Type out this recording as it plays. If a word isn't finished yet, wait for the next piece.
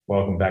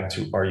Welcome back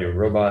to Are You a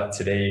Robot?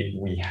 Today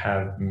we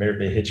have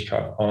Merve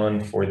Hitchcock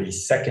on for the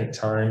second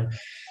time,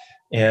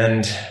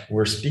 and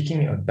we're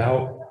speaking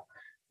about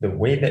the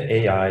way that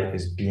AI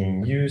is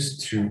being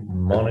used to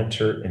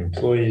monitor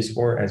employees,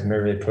 or as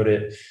Merve put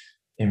it,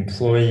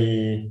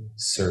 employee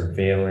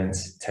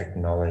surveillance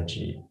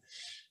technology.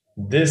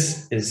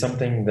 This is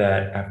something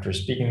that, after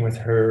speaking with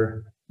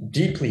her,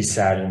 deeply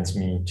saddens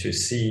me to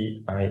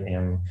see. I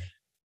am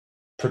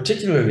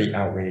particularly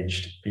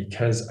outraged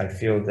because I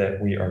feel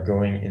that we are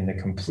going in the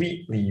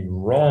completely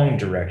wrong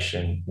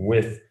direction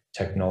with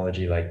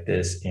technology like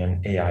this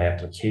and AI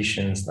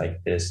applications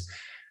like this.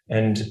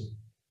 And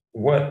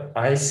what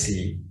I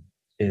see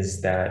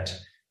is that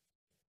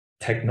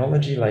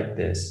technology like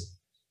this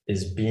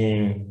is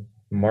being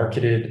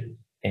marketed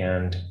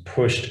and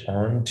pushed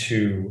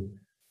onto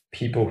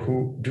people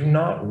who do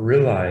not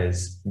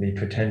realize the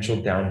potential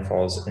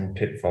downfalls and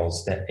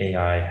pitfalls that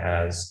AI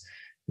has,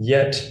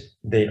 yet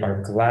they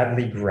are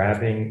gladly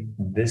grabbing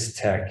this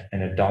tech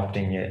and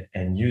adopting it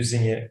and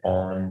using it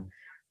on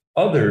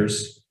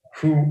others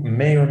who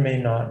may or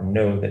may not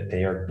know that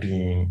they are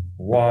being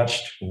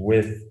watched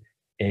with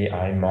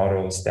AI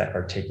models that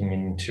are taking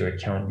into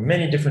account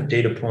many different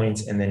data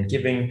points and then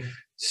giving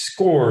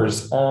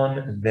scores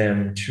on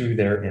them to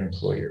their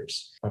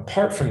employers.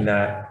 Apart from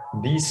that,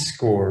 these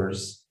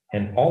scores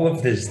and all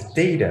of this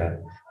data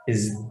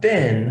is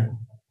then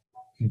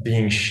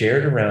being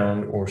shared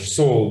around or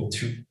sold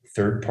to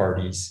third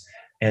parties,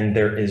 and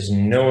there is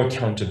no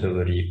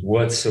accountability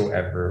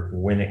whatsoever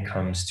when it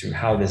comes to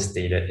how this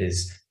data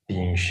is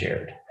being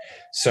shared.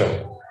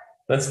 So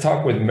let's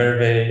talk with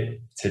Merve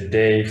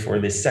today for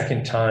the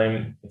second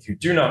time. If you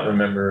do not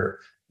remember,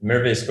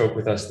 Merve spoke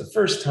with us the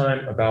first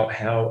time about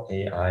how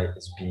AI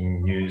is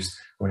being used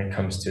when it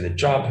comes to the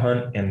job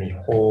hunt and the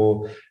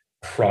whole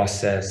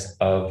process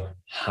of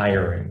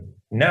hiring.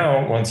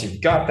 Now, once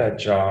you've got that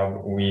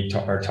job, we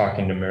are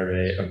talking to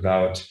Merve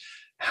about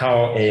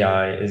how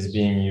AI is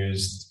being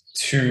used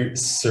to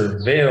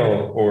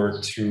surveil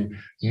or to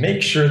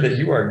make sure that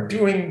you are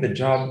doing the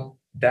job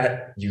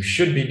that you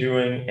should be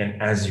doing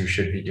and as you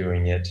should be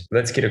doing it.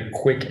 Let's get a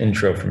quick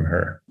intro from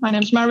her. My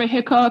name is Merve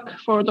Hitchcock.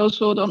 For those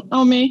who don't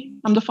know me,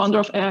 I'm the founder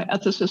of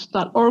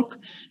AIethicist.org,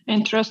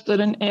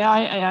 interested in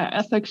AI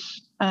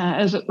ethics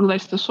as it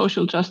relates to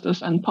social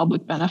justice and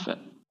public benefit.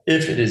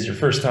 If it is your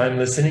first time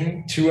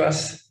listening to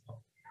us,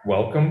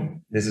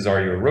 welcome. This is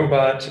Are You a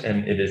Robot?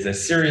 And it is a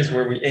series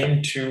where we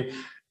aim to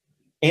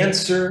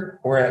answer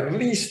or at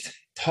least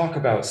talk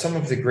about some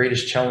of the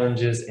greatest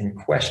challenges and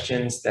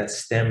questions that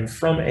stem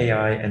from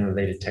AI and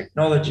related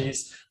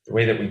technologies. The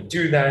way that we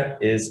do that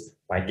is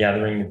by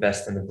gathering the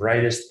best and the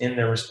brightest in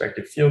their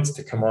respective fields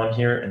to come on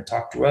here and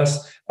talk to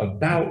us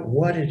about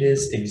what it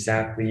is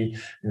exactly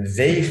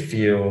they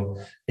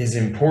feel is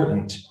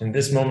important in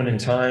this moment in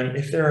time,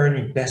 if there are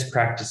any best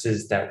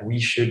practices that we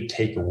should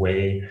take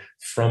away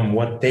from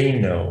what they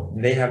know.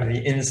 They have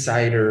the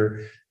insider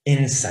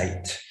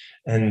insight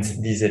and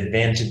these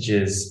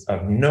advantages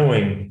of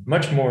knowing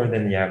much more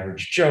than the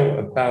average Joe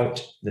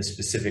about the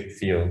specific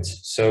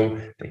fields. So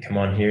they come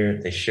on here,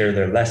 they share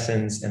their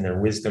lessons and their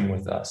wisdom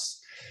with us.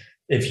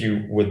 If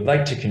you would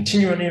like to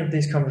continue any of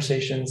these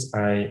conversations,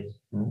 I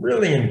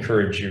really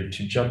encourage you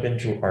to jump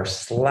into our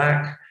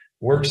Slack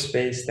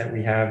workspace that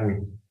we have. We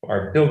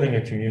are building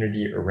a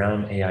community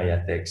around AI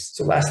ethics.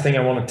 So last thing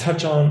I want to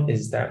touch on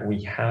is that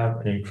we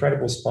have an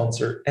incredible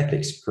sponsor.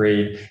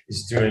 EthicsGrade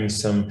is doing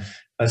some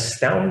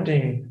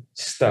astounding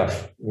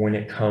stuff when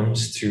it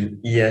comes to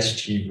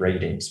ESG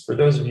ratings. For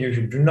those of you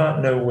who do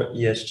not know what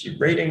ESG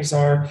ratings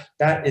are,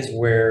 that is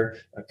where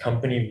a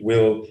company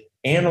will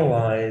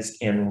analyze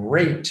and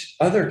rate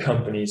other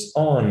companies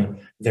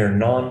on their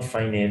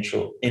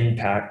non-financial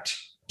impact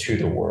to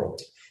the world.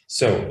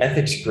 So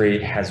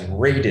EthicsGrade has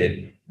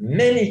rated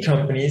many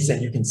companies,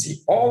 and you can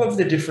see all of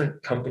the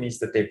different companies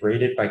that they've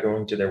rated by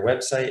going to their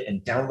website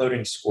and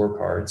downloading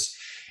scorecards.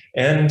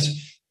 And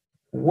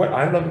what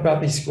I love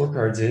about these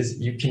scorecards is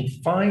you can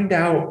find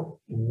out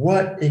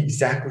what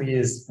exactly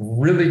is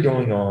really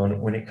going on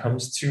when it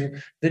comes to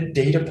the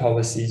data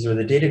policies or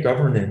the data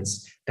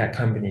governance that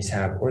companies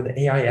have, or the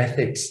AI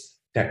ethics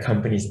that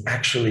companies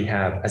actually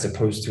have, as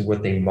opposed to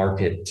what they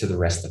market to the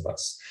rest of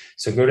us.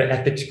 So go to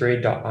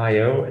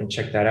ethicsgrade.io and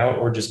check that out,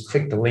 or just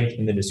click the link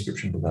in the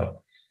description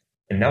below.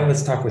 And now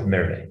let's talk with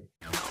Merve.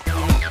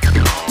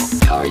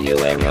 Are you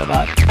a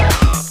robot?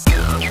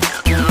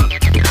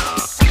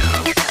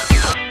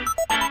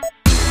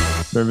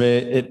 Merve,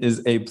 it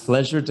is a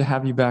pleasure to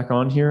have you back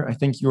on here. I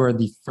think you are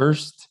the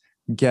first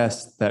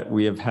guest that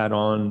we have had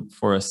on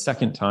for a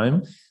second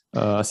time,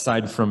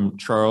 aside from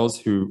Charles,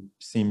 who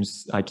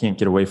seems I can't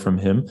get away from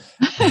him.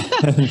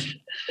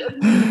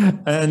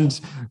 and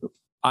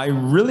I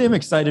really am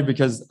excited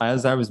because,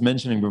 as I was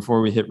mentioning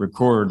before we hit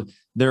record,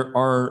 there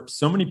are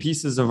so many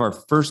pieces of our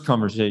first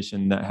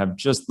conversation that have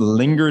just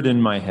lingered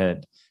in my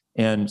head,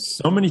 and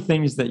so many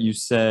things that you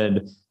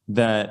said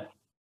that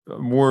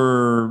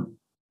were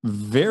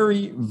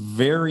very,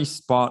 very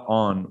spot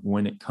on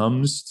when it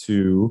comes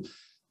to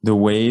the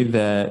way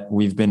that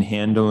we've been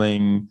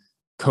handling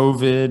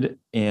COVID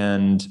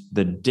and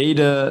the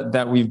data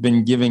that we've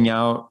been giving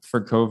out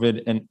for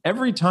COVID. And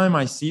every time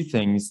I see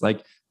things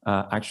like,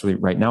 actually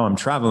right now I'm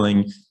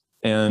traveling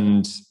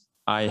and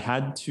I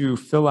had to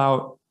fill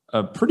out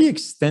a pretty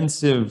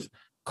extensive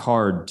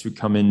card to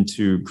come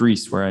into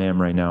Greece where I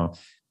am right now.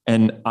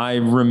 And I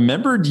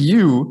remembered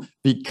you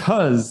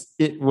because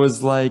it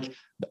was like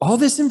all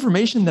this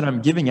information that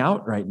I'm giving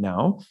out right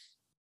now,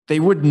 they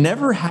would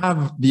never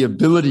have the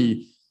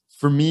ability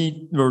for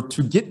me or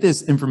to get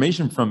this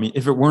information from me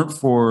if it weren't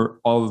for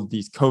all of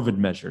these COVID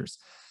measures.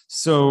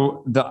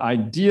 So the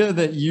idea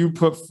that you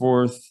put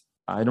forth,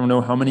 I don't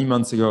know how many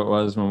months ago it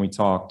was when we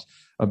talked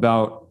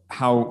about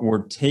how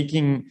we're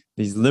taking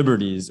these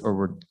liberties or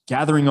we're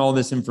gathering all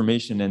this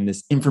information, and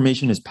this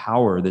information is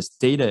power, this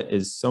data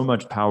is so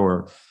much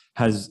power,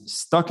 has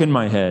stuck in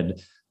my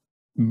head.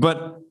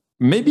 But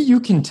maybe you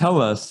can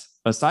tell us,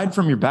 aside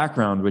from your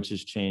background, which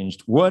has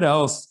changed, what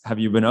else have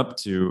you been up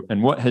to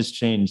and what has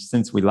changed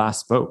since we last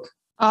spoke?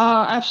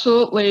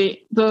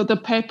 Absolutely. The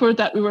paper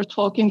that we were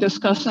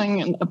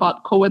discussing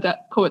about COVID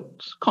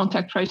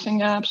contact tracing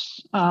apps,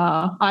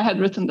 I had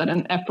written that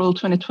in April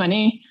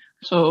 2020.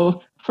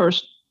 So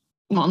first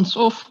months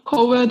of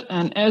COVID,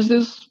 and as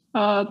these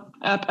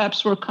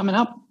apps were coming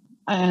up,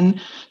 and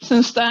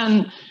since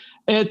then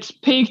it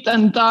peaked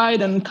and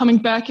died and coming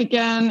back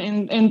again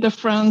in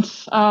different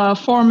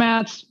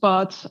formats.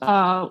 But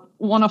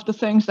one of the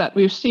things that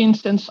we've seen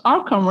since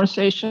our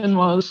conversation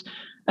was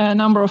a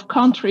number of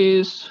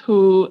countries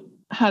who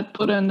had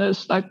put in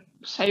this like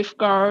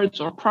safeguards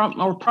or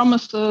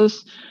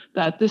promises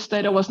that this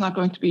data was not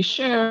going to be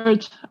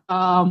shared.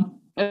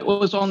 It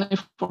was only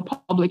for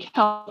public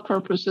health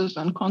purposes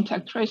and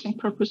contact tracing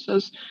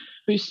purposes.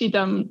 We see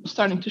them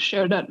starting to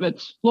share that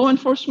with law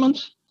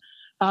enforcement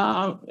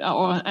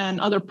and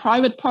other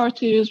private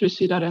parties. We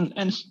see that in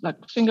like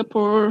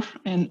Singapore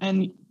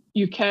and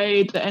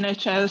UK, the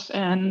NHS,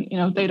 and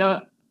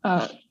data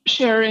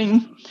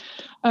sharing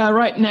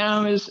right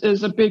now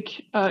is a big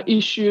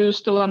issue,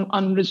 still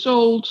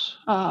unresolved,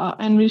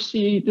 and we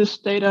see this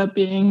data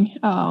being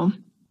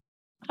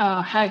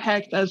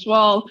hacked as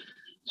well.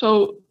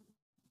 So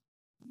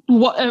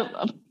what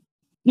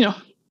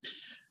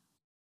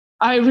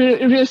I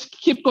really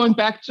keep going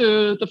back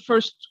to the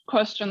first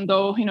question,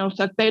 though.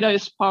 That data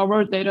is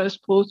power, data is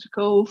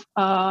political,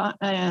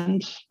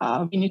 and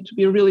we need to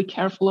be really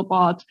careful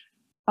about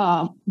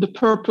the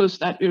purpose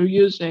that we're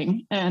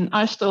using. And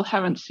I still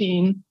haven't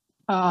seen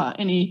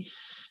any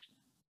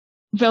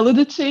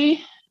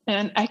validity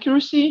and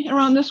accuracy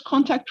around this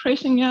contact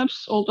tracing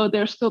apps, although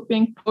they're still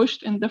being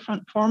pushed in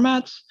different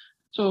formats.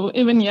 So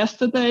even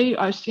yesterday,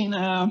 I've seen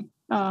a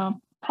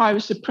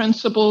privacy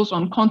principles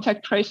on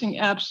contact tracing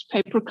apps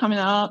paper coming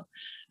out,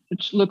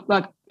 which looked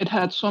like it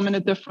had so many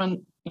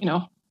different,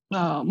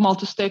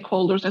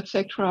 multi-stakeholders,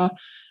 etc.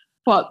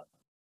 But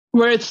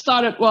where it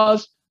started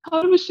was,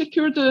 how do we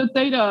secure the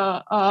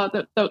data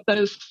that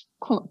is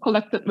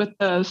collected with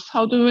this?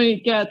 How do we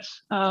get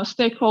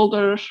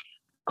stakeholders'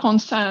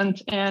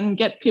 consent and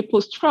get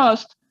people's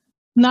trust?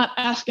 Not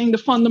asking the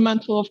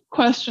fundamental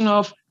question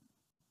of,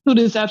 do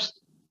these apps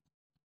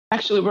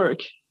actually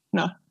work?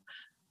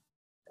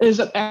 Is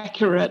it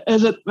accurate?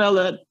 Is it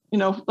valid?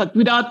 Like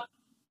without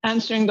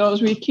answering those,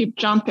 we keep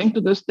jumping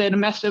to this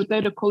massive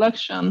data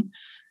collection,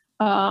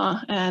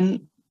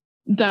 and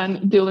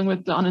then dealing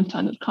with the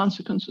unintended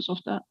consequences of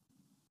that.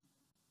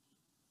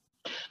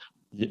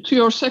 Yeah. To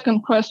your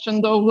second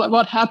question, though,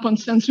 what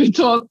happened since we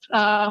talked?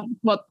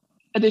 What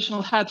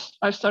additional hats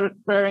I started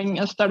wearing?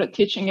 I started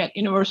teaching at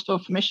University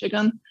of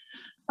Michigan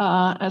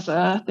as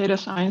a data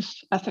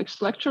science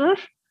ethics lecturer.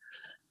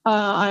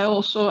 I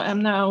also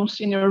am now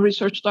Senior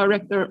Research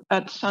Director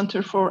at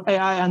Center for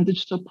AI and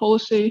Digital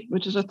Policy,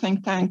 which is a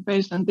think tank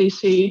based in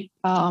DC.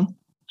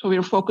 So we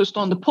are focused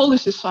on the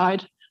policy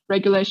side,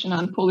 regulation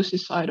and policy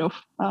side of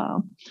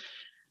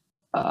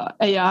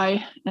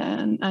AI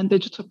and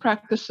digital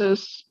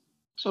practices.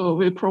 So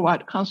we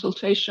provide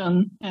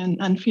consultation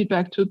and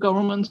feedback to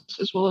governments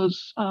as well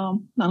as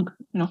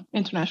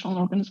international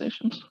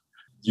organizations.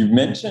 You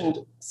mentioned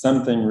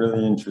something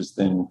really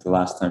interesting the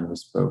last time we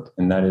spoke,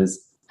 and that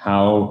is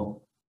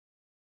how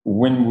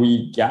when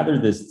we gather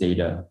this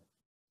data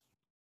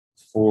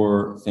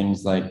for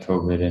things like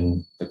COVID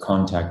and the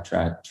contact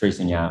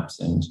tracing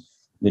apps and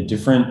the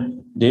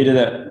different data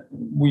that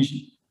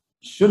we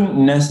shouldn't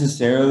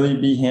necessarily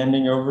be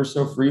handing over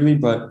so freely,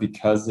 but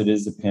because it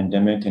is a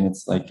pandemic and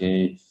it's like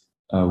a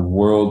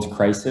world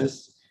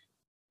crisis,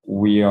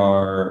 we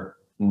are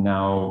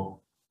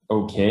now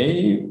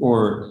okay,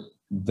 or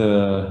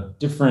the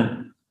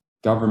different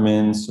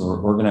governments or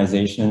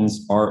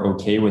organizations are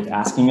okay with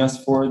asking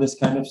us for this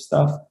kind of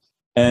stuff.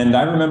 And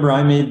I remember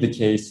I made the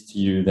case to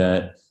you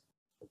that,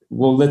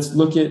 well, let's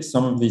look at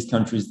some of these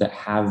countries that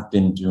have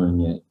been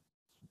doing it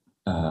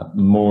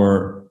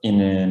more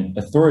in an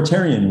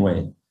authoritarian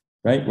way,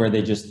 right? Where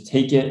they just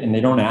take it and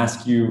they don't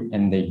ask you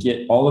and they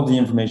get all of the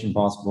information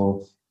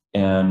possible,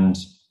 and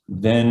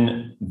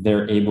then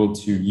they're able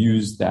to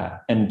use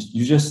that. And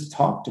you just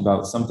talked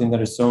about something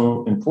that is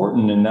so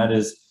important, and that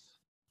is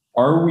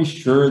are we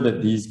sure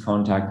that these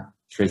contact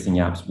tracing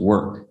apps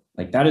work?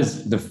 Like that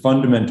is the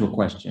fundamental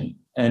question.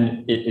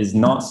 And it is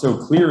not so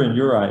clear in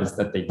your eyes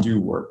that they do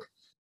work.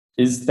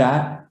 Is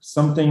that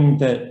something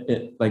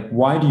that,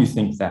 why do you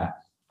think that?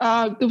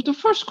 The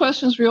first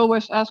questions we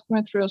always ask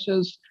Metrios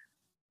is,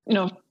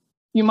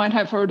 you might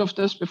have heard of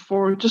this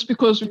before, just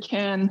because we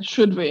can,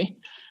 should we,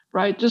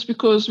 right? Just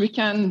because we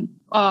can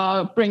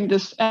bring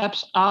these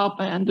apps up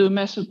and do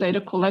massive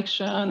data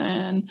collection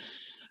and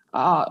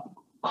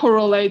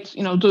correlate,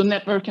 do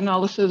network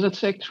analysis,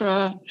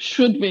 etc.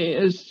 Should we?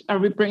 Are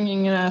we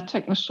bringing in a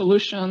technical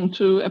solution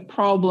to a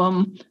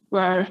problem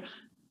where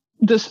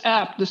this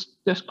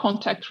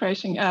contact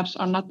tracing apps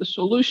are not the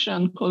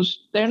solution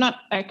because they're not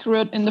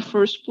accurate in the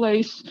first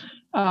place?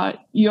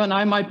 You and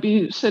I might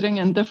be sitting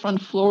in different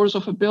floors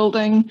of a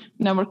building,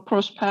 never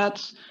cross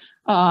paths,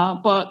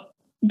 but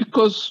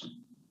because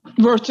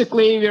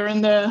vertically we're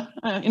in the,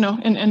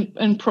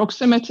 in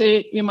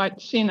proximity, we might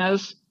be seen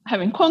as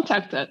having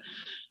contacted.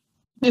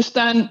 This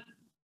then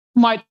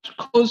might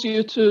cause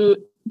you to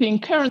being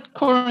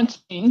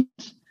quarantined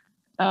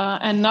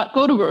and not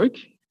go to work,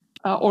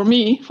 or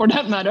me for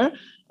that matter,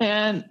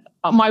 and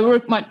my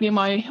work might be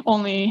my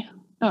only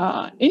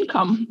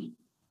income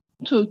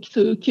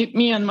to keep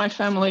me and my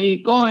family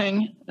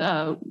going.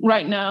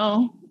 Right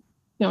now,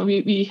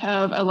 we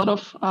have a lot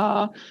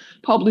of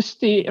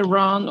publicity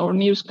around or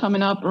news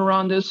coming up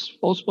around this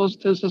false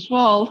positives as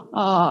well,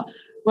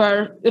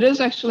 where it is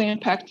actually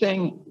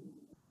impacting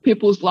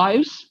people's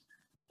lives.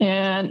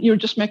 And you're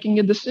just making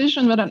a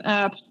decision with an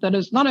app that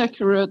is not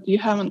accurate. You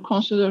haven't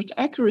considered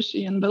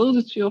accuracy and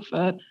validity of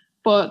it,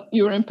 but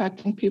you're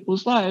impacting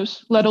people's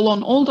lives, let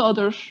alone all the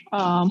other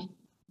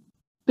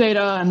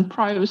data and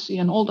privacy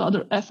and all the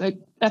other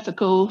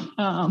ethical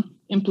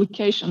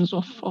implications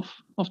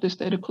of this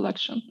data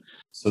collection.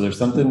 So there's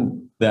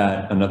something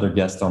that another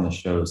guest on the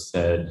show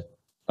said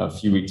a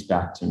few weeks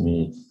back to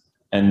me,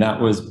 and that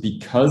was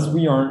because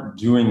we aren't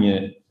doing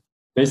it,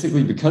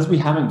 basically because we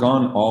haven't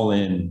gone all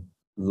in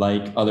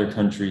like other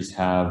countries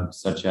have,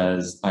 such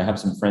as I have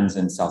some friends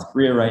in South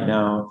Korea right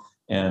now,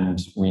 and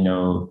we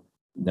know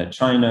that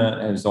China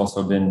has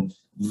also been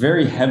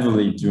very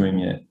heavily doing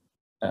it.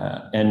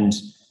 And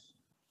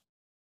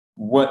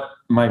what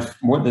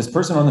this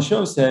person on the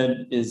show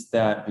said is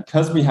that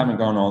because we haven't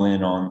gone all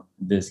in on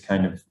this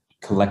kind of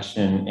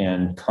collection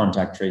and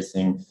contact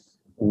tracing,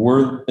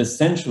 we're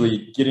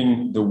essentially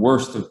getting the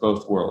worst of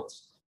both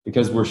worlds,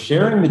 because we're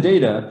sharing the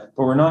data,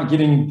 but we're not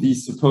getting the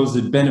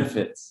supposed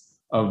benefits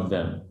of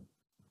them.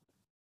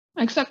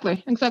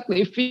 Exactly.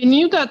 If we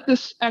knew that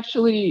this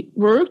actually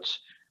worked,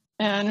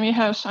 and we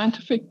have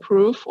scientific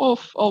proof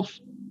of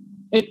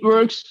it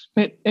works,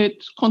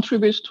 it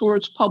contributes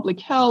towards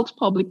public health,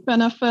 public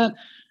benefit,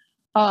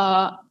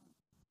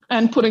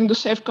 and putting the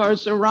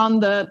safeguards around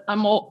that,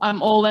 I'm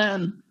all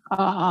in.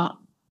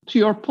 To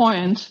your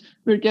point,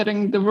 we're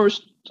getting the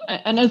worst,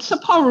 and it's a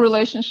power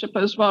relationship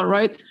as well,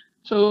 right?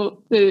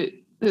 So the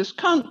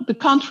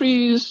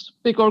countries,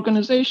 big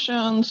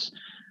organizations,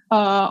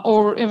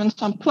 or even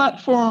some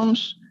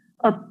platforms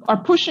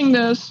are pushing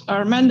this,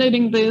 are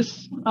mandating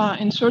this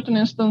in certain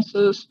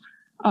instances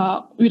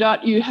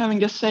without you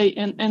having a say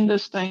in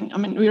this thing. I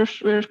mean,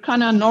 we're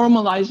kind of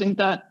normalizing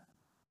that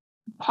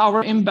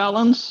power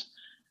imbalance,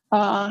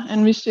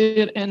 and we see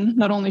it in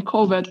not only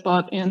COVID,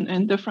 but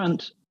in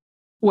different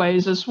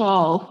ways as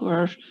well,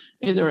 where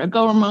either a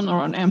government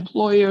or an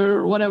employer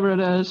or whatever it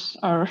is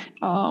are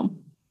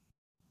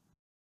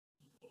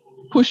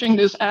pushing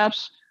these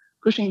apps,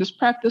 pushing these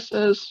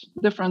practices,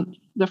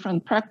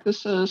 different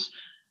practices,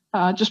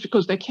 just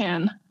because they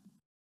can,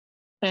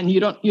 and you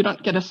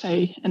don't get a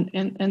say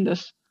in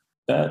this.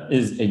 That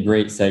is a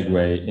great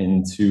segue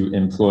into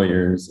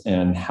employers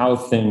and how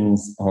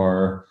things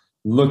are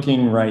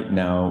looking right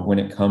now when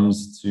it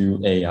comes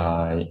to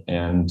AI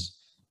and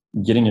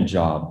getting a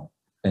job.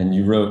 And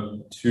you wrote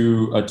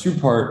a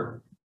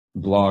two-part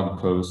blog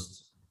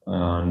post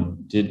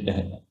on,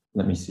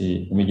 let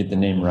me get the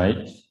name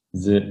right.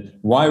 Is it,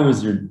 why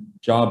was your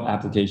job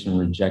application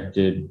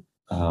rejected?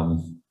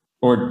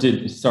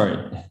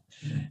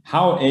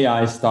 How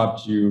AI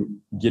stopped you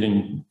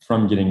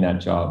from getting that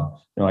job?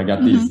 No, I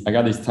got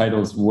these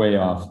titles way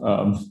off.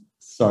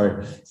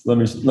 Sorry, so let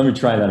me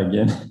try that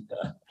again.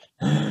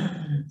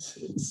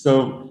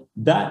 So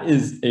that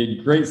is a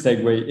great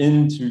segue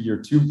into your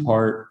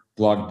two-part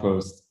blog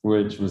post,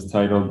 which was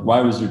titled,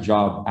 "Why was your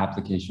job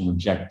application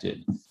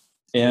rejected?"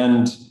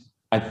 And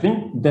I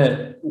think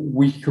that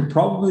we could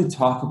probably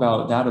talk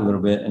about that a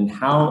little bit and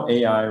how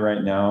AI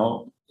right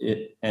now,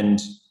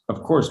 and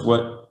of course,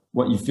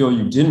 what you feel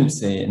you didn't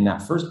say in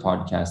that first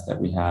podcast that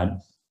we had,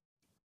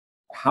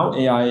 how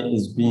AI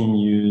is being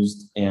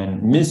used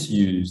and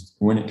misused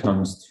when it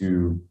comes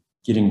to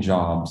getting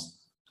jobs.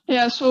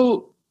 Yeah,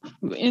 so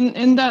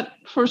in that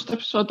first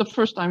episode, the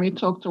first time we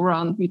talked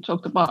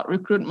about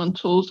recruitment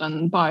tools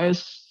and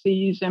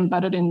biases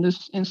embedded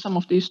in some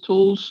of these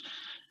tools.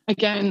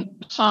 Again,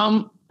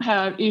 some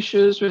have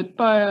issues with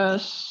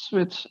bias,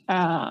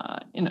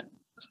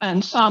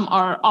 and some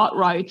are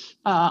outright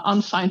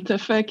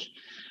unscientific.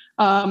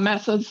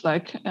 methods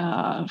like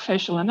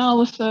facial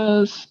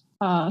analysis,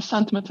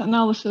 sentiment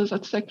analysis,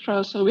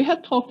 etc. So we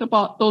had talked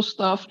about those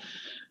stuff.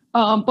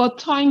 But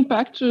tying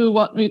back to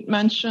what we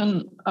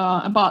mentioned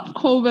about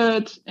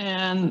COVID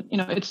and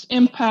its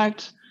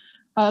impact,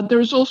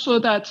 there's also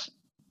that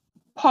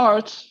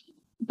part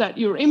that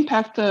you're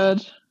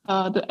impacted.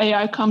 The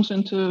AI comes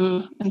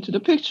into the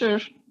picture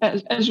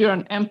as you're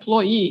an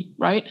employee,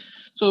 right?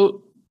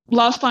 So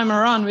last time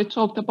around, we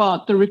talked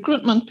about the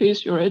recruitment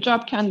piece. You're a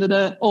job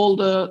candidate, all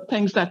the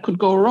things that could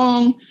go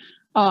wrong,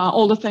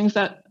 all the things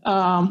that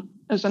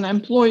as an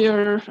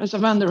employer, as a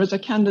vendor, as a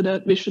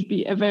candidate, we should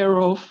be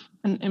aware of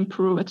and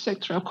improve,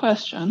 etc.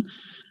 question.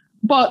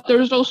 But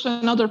there's also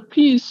another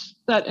piece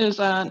that is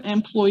an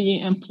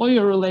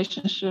employee-employer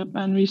relationship,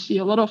 and we see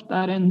a lot of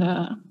that in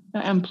the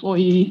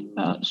employee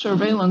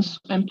surveillance,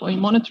 employee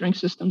monitoring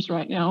systems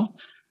right now,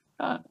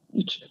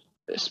 which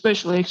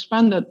especially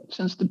expanded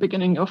since the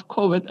beginning of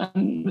COVID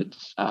and with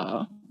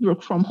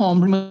work from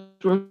home,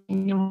 remote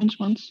working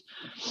arrangements.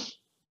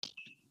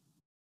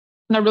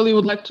 And I really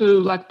would like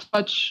to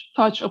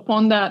touch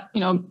upon that.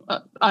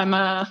 I'm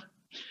a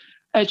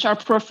HR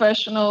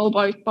professional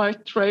by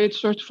trade,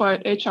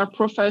 certified HR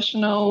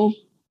professional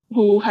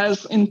who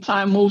has in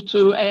time moved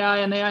to AI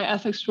and AI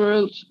ethics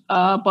world.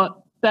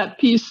 But that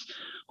piece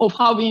of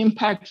how we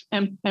impact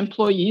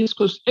employees,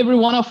 because every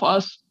one of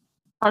us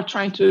are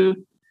trying to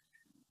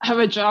have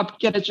a job,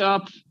 get a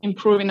job,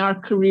 improve in our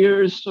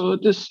careers. So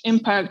this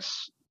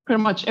impacts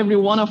pretty much every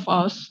one of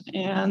us.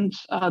 And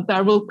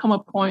there will come a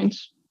point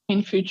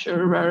in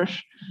future where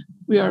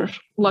we are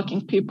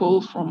locking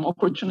people from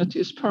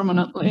opportunities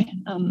permanently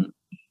and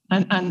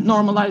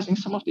normalizing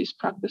some of these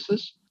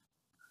practices.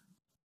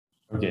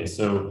 Okay,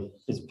 so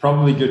it's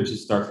probably good to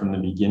start from the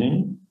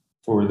beginning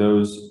for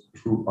those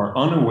who are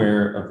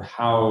unaware of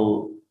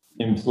how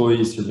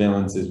employee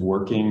surveillance is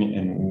working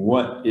and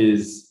what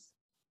is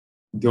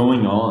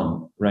going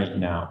on right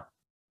now.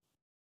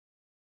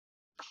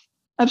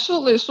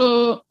 Absolutely.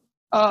 So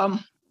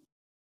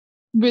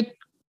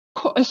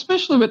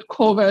especially with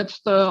COVID,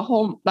 the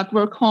whole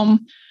work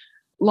home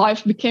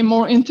life became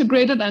more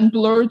integrated and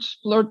blurred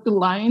the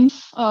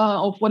lines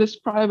of what is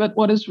private,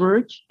 what is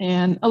work,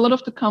 and a lot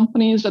of the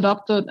companies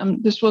adopted.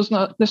 And this was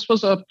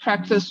a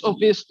practice,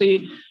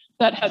 obviously,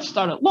 that had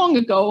started long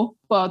ago,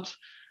 but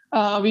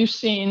we've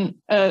seen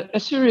a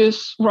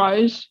serious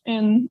rise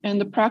in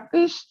the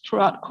practice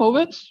throughout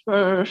COVID,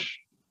 where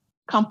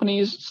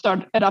companies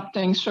start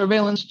adopting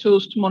surveillance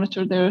tools to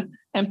monitor their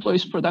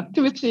employees'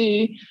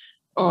 productivity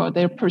or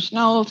their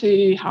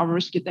personality, how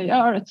risky they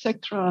are,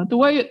 etc. The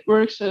way it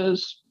works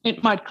is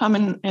it might come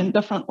in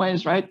different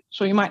ways, right?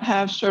 So you might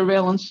have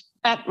surveillance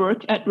at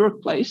work, at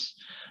workplace,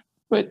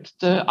 with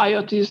the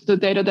IoTs, the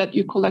data that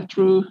you collect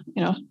through,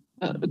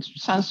 with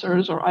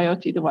sensors or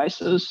IoT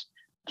devices,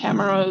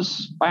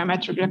 cameras,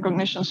 biometric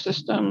recognition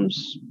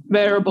systems,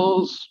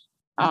 wearables,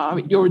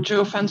 your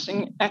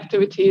geofencing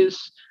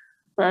activities,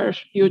 where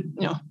you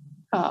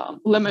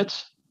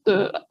limit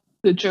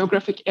the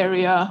geographic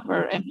area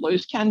where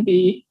employees can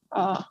be.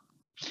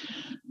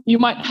 You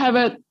might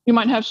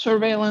have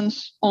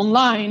surveillance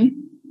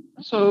online.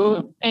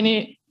 So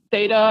any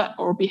data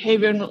or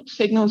behavioral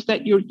signals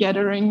that you're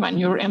gathering when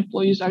your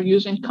employees are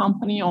using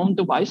company-owned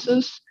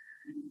devices,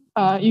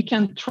 you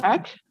can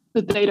track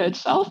the data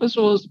itself as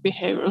well as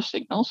behavioral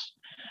signals.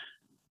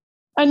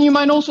 And you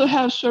might also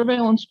have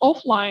surveillance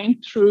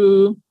offline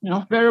through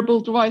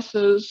wearable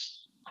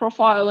devices,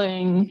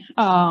 profiling,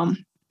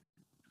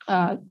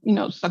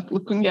 it's like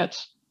looking at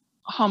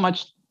how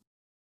much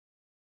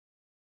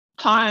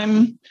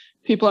time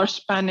people are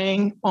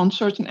spending on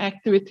certain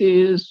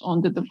activities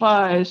on the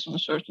device, on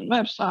certain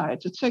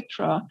websites,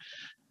 etc.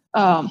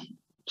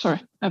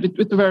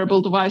 With the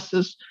wearable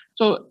devices.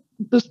 So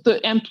the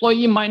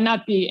employee might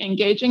not be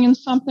engaging in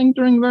something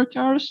during work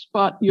hours,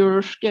 but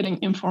you're getting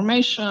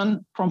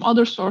information from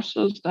other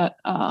sources that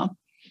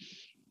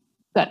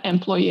that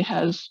employee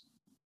has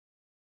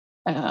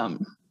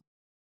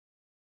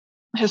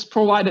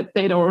provided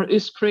data or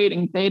is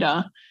creating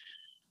data.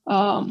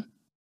 And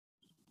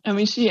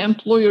we see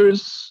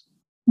employers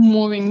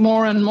moving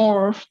more and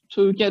more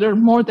to gather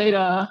more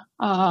data,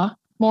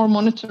 more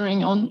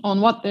monitoring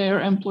on what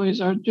their employees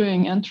are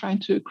doing and trying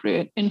to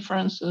create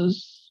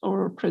inferences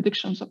or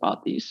predictions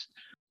about these.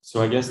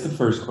 So I guess the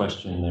first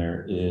question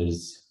there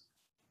is,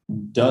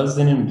 does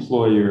an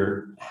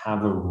employer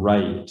have a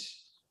right?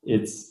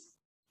 Is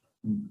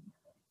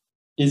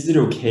it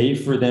okay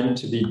for them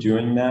to be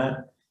doing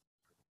that?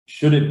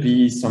 Should it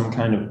be some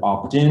kind of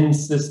opt-in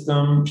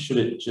system? Should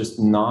it just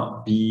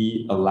not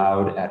be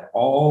allowed at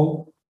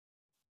all?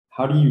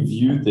 How do you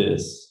view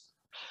this?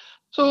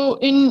 So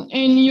in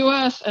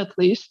US, at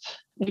least,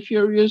 if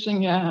you're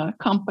using a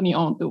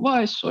company-owned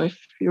device, so if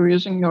you're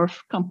using your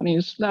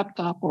company's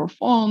laptop or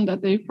phone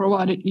that they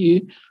provided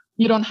you,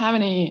 you don't have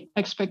any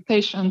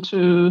expectation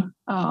to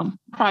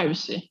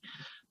privacy.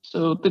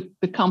 So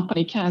the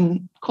company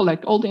can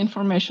collect all the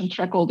information,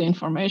 track all the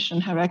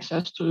information, have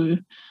access to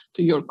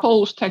your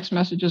calls, text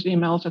messages,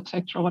 emails,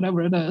 etc.,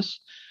 whatever it is.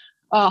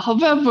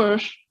 However,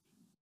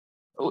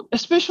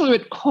 especially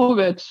with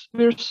COVID,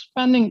 we're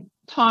spending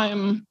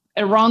time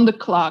around the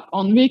clock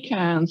on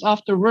weekends,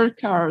 after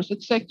work hours,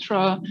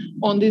 etc.,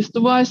 on these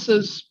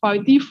devices by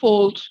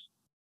default,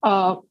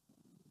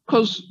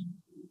 because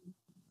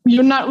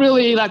you're not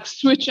really like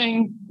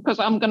switching, because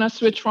I'm going to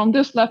switch from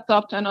this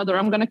laptop to another.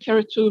 I'm going to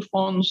carry two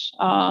phones,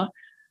 to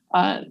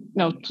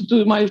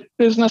do my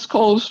business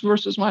calls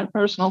versus my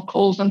personal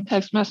calls and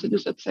text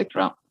messages,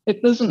 etc.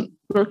 It doesn't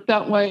work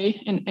that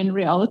way in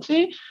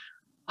reality.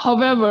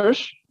 However,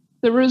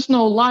 there is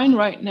no line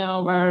right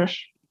now where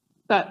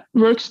that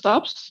work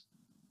stops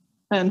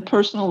and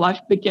personal life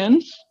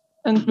begins,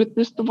 and with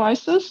these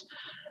devices.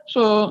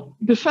 So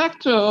de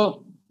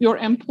facto, your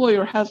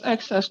employer has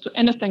access to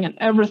anything and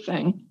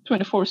everything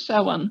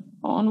 24/7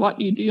 on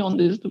what you do on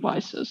these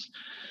devices.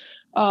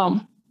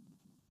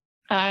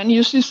 And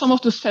you see some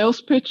of the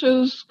sales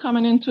pitches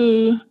coming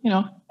into,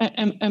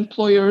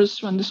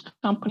 employers when this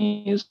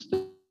companies,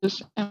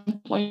 this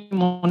employee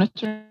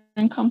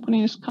monitoring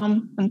companies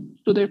come and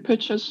do their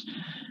pitches.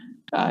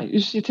 You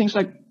see things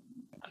like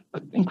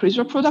increase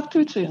your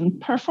productivity and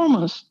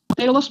performance,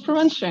 data loss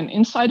prevention,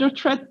 insider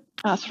threat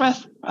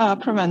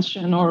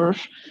prevention, or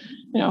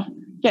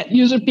get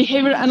user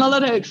behavior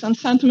analytics and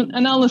sentiment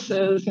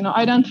analysis.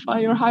 Identify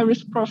your high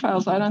risk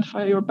profiles,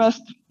 identify your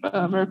best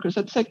workers,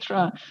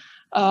 etc.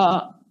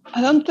 I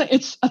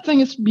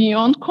think it's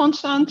beyond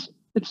consent.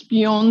 It's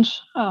beyond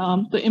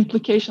the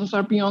implications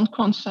are beyond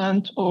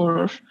consent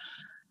or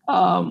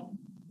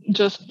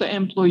just the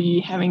employee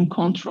having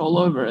control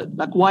over it.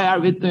 Like, why are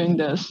we doing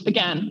this?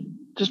 Again,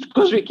 just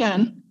because we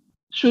can.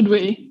 Should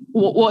we?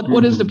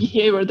 What is the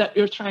behavior that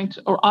you're trying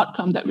to, or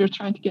outcome that we're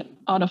trying to get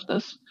out of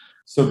this?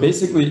 So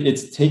basically,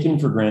 it's taken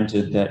for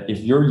granted that if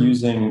you're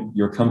using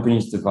your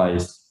company's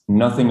device,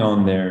 nothing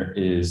on there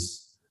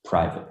is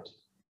private.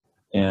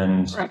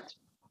 And Correct.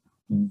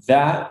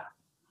 That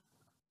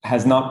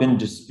has not been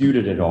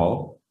disputed at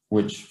all,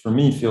 which for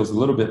me feels a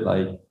little bit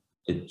like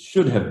it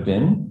should have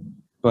been.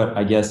 But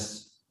I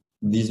guess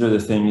these are the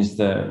things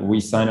that we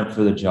sign up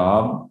for the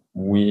job.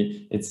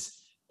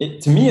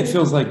 To me, it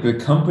feels like the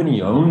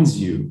company owns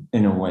you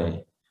in a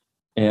way.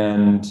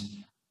 And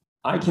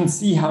I can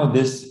see how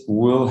this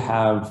will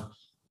have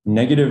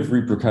negative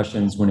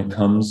repercussions when it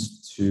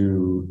comes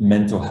to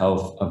mental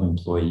health of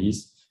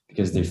employees,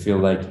 because they feel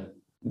like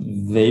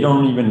they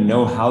don't even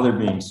know how they're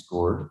being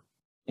scored.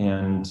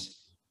 And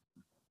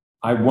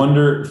I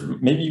wonder,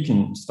 maybe you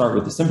can start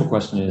with the simple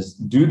question is,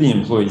 do the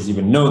employees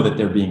even know that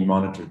they're being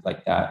monitored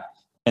like that?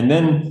 And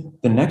then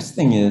the next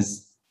thing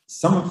is,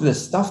 some of the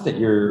stuff that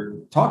you're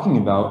talking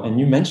about, and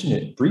you mentioned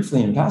it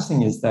briefly in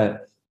passing, is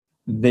that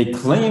they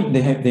claim,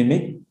 they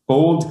make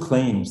bold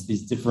claims,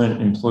 these different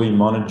employee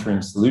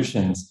monitoring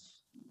solutions.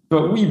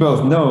 But we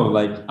both know,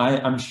 like,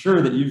 I'm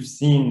sure that you've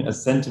seen a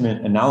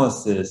sentiment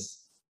analysis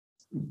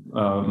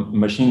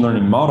machine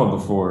learning model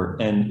before,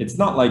 and it's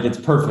not like it's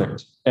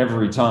perfect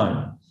every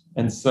time.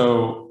 And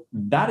so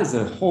that is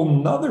a whole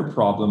nother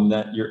problem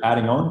that you're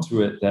adding on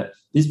to it, that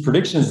these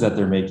predictions that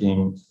they're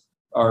making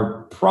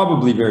are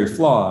probably very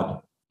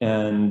flawed.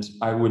 And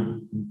I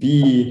would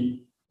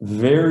be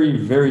very,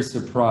 very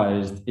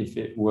surprised if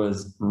it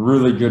was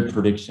really good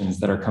predictions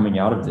that are coming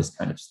out of this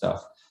kind of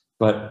stuff.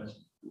 But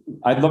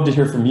I'd love to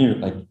hear from you.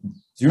 Like,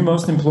 do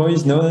most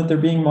employees know that they're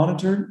being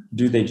monitored?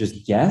 Do they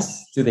just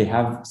guess? Do they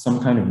have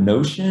some kind of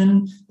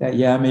notion that,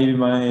 yeah, maybe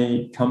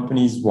my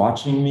company's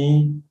watching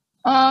me?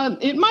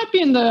 It might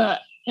be in the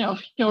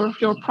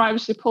your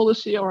privacy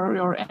policy or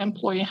your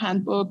employee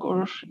handbook,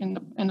 or in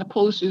the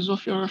policies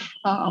of your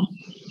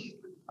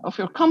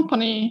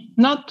company.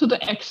 Not to the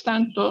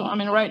extent though. I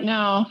mean, right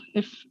now,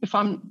 if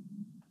I'm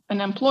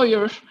an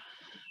employer,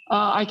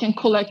 I can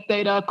collect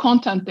data,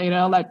 content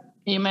data, like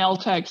email,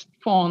 text,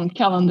 phone,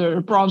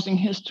 calendar, browsing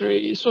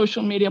history,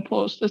 social media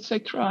posts,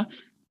 etc.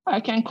 I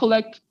can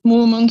collect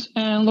movement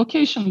and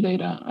location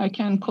data. I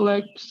can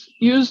collect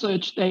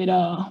usage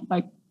data,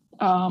 like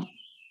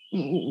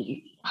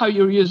how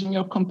you're using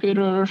your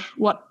computer,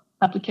 what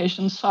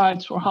application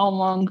sites, or how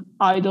long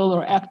idle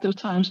or active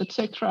times,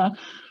 etc.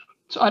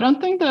 So I don't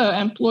think the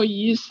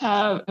employees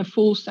have a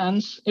full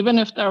sense, even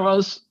if there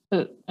was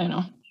a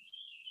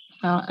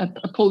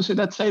policy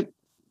that said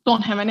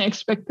don't have any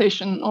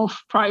expectation of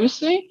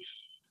privacy.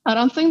 I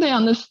don't think they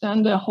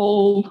understand the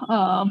whole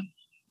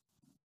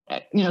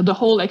the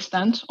whole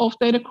extent of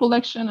data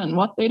collection and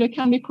what data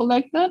can be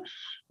collected.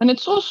 And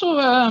it's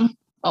also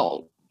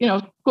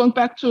going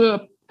back to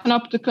a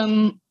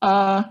panopticon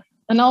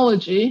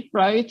analogy,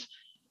 right?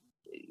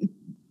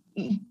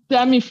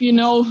 Damn if you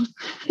know,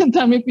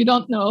 damn if you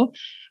don't know.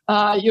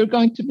 You're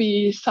going to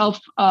be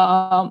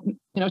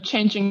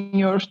changing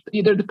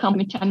either the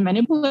company can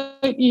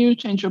manipulate you,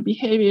 change your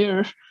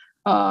behavior,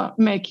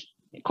 make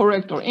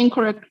correct or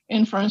incorrect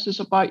inferences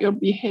about your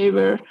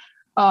behavior.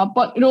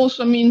 But it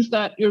also means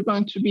that you're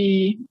going to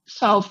be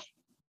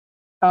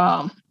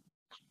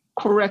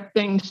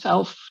correcting,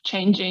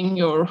 changing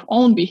your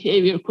own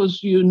behavior,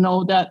 because you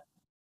know that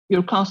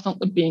you're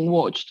constantly being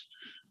watched.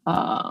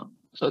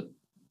 So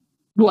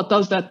what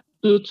does that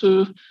do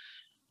to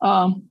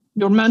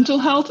your mental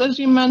health, as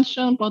you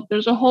mentioned, but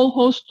there's a whole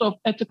host of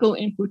ethical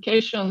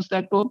implications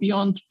that go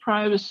beyond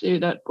privacy,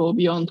 that go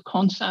beyond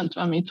consent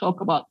when we talk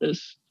about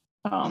this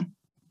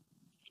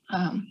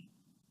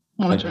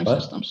monitoring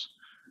systems.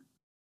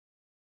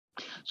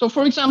 So,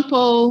 for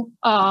example,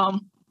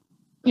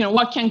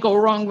 what can go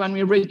wrong when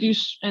we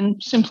reduce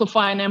and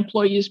simplify an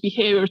employee's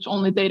behavior to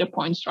only data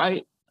points,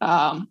 right?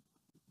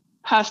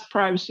 Past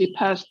privacy,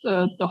 past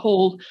the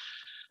whole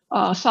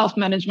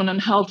self-management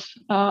and health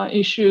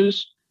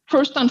issues.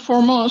 First and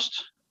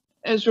foremost,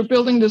 as you're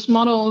building these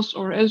models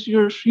or as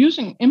you're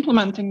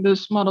implementing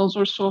these models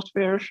or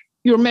software,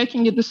 you're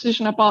making a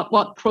decision about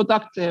what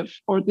productive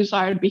or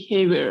desired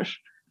behavior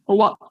or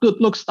what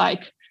good looks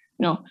like,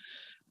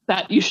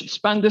 that you should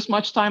spend this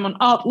much time on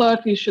Outlook,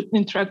 you should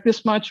interact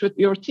this much with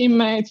your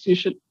teammates, you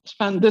should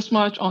spend this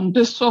much on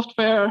this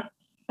software,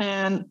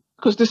 and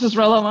because this is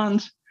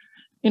relevant,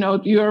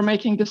 you're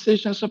making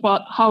decisions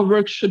about how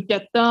work should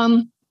get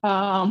done,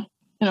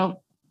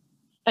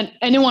 and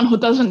anyone who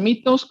doesn't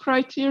meet those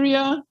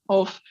criteria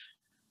of,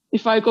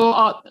 if I go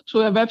out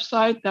to a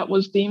website that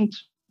was deemed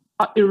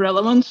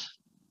irrelevant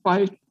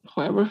by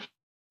whoever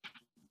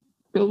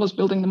Bill was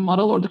building the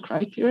model or the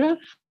criteria,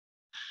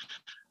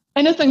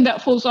 anything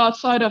that falls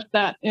outside of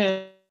that,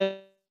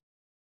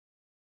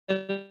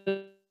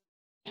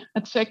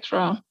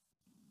 etc.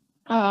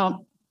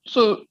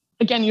 So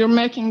again, you're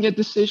making a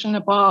decision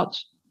about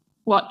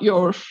what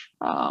good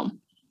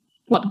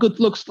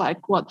looks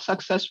like, what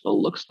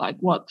successful looks like,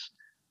 what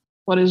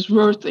is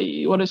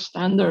worthy, what is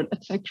standard,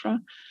 etc.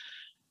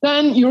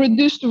 Then you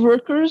reduce the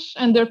workers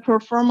and their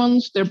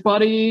performance, their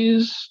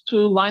bodies,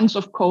 to lines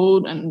of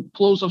code and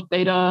flows of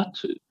data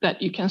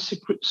that you can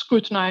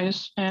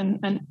scrutinize and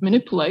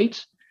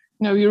manipulate.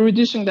 You're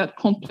reducing that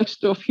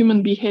complexity of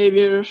human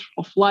behavior,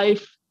 of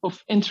life,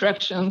 of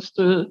interactions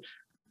to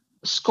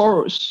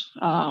scores.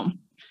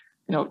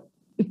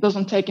 It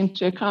doesn't take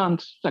into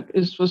account, like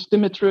it was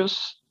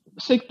Dimitrios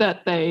sick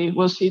that day,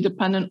 was he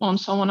dependent on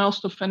someone else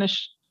to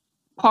finish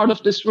part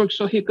of this work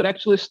so he could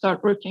actually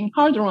start working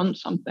harder on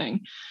something?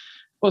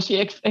 Was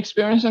he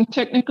experiencing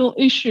technical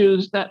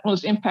issues that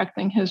was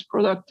impacting his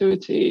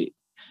productivity?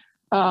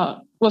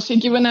 Was he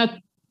given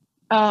a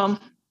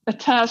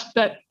task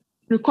that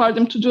required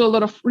him to do a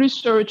lot of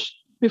research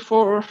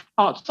before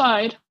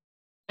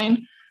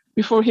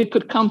he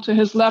could come to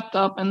his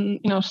laptop and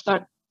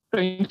start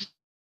doing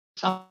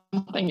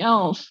something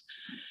else?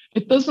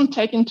 It doesn't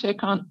take into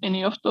account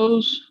any of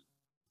those.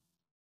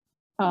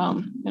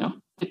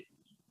 It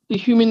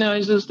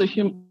dehumanizes the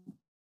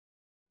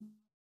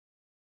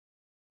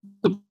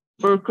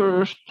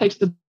worker, takes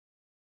the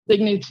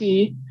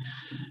dignity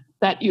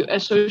that you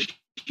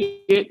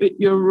associate with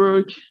your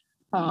work,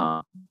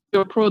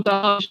 your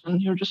production.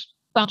 You're just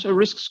down to a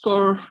risk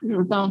score,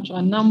 you're down to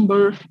a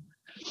number.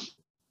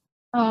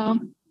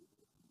 And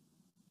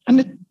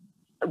it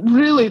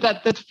really,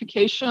 that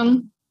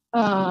deification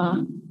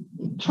will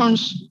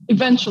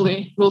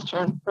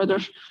turn rather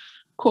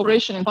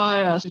correlation and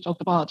bias. We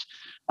talked about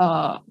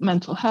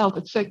mental health,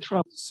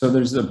 etc. So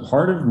there's a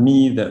part of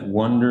me that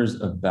wonders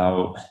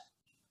about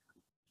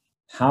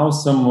how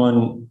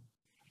someone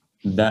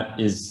that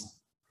is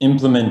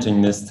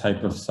implementing this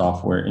type of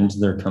software into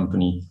their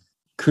company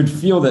could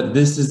feel that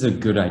this is a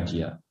good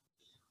idea.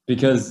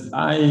 Because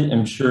I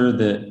am sure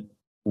that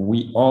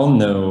we all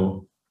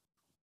know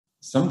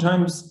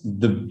sometimes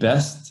the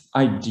best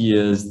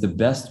ideas, the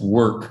best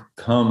work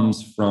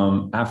comes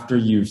from after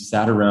you've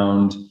sat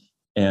around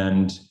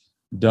and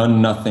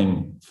done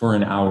nothing for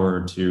an hour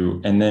or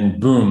two, and then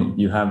boom,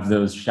 you have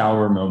those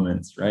shower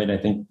moments, right? I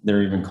think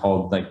they're even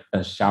called like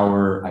a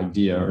shower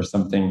idea or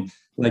something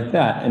like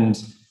that.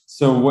 And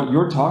so what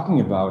you're talking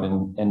about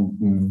and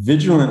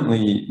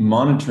vigilantly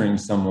monitoring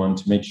someone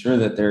to make sure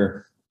that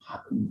they're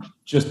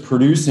just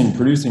producing,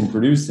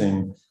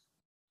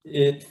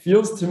 it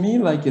feels to me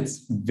like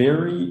it's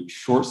very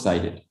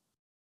short-sighted.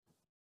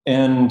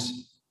 And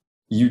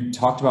you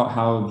talked about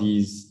how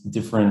these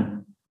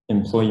different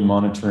employee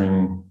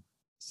monitoring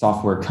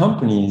software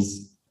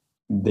companies,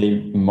 they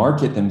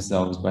market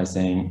themselves by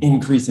saying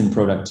increase in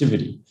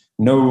productivity,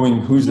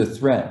 knowing who's a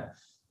threat.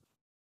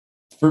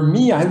 For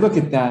me, I look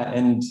at that,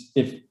 and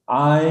if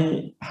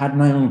I had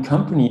my own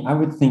company, I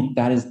would think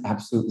that is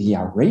absolutely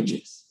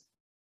outrageous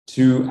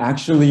to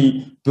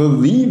actually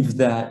believe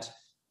that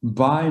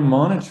by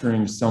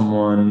monitoring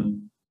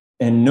someone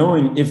and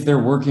knowing if they're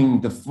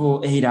working the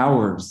full 8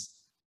 hours,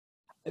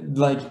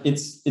 like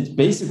it's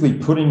basically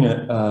putting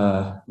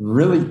a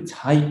really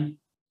tight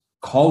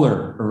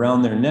collar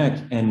around their neck.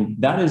 And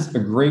that is a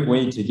great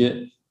way to get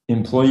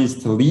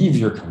employees to leave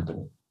your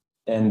company.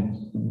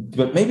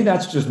 But maybe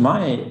that's just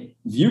my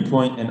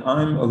viewpoint, and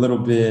I'm a little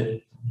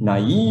bit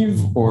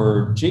naive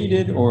or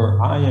jaded, or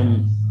I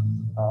am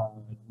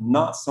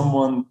not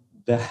someone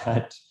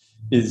that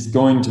is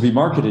going to be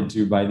marketed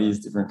to by these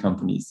different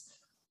companies.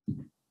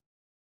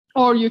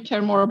 Or you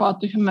care more about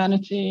the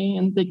humanity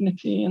and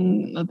dignity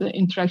and the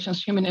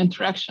interactions, human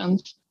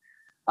interactions.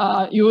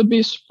 You would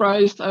be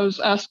surprised. I was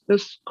asked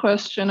this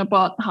question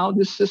about how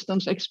these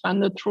systems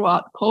expanded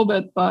throughout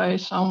COVID by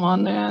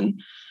someone,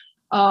 and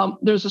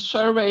there's a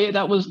survey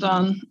that was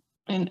done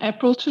in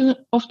April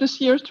of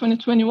this year,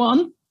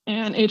 2021,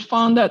 and it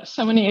found that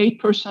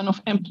 78%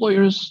 of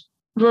employers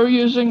were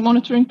using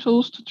monitoring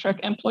tools to track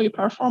employee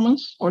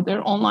performance or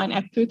their online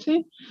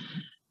activity.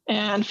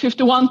 And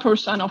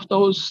 51% of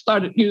those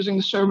started using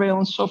the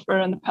surveillance software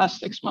in the past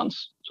 6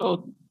 months,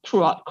 so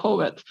throughout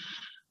COVID.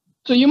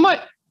 So you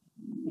might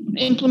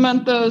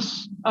implement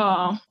this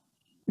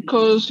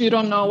because you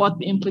don't know what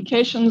the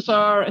implications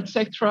are,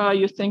 etc.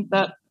 You think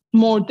that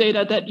more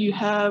data that you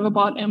have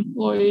about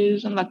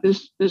employees and like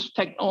this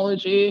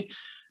technology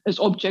is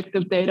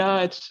objective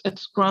data.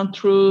 It's ground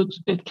truth.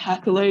 It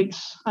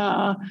calculates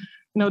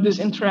these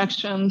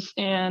interactions,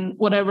 and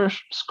whatever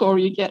score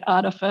you get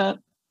out of it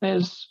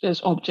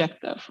is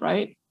objective,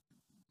 right?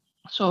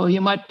 So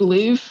you might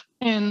believe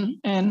in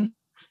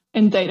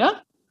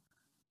data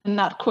and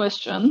not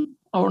question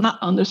or not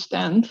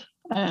understand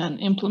and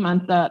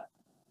implement that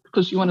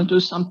because you want to do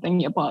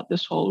something about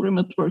this whole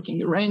remote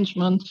working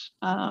arrangement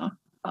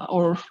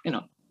or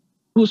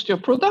boost your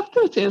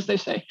productivity, as they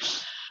say.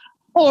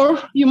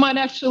 Or you might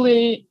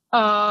actually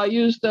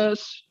use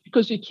this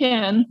because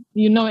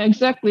you know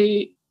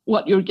exactly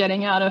what you're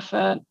getting out of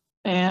it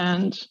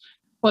and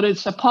what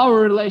it's a power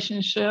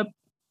relationship.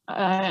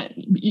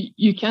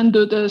 You can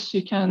do this.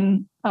 You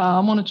can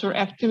monitor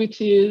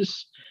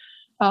activities.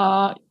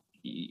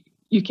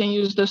 You can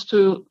use this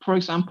to, for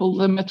example,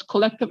 limit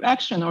collective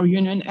action or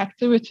union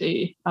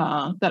activity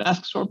that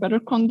asks for better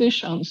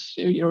conditions.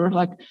 You're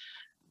like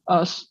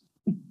a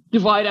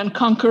divide and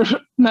conquer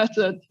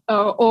method,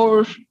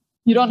 or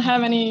you don't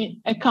have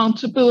any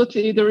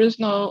accountability. There is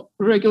no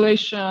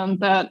regulation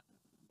that,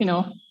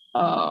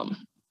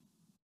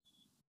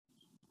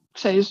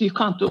 says you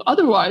can't do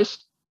otherwise.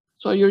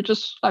 So you're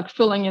just like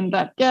filling in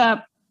that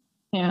gap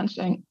and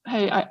saying,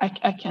 hey,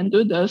 I can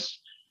do this.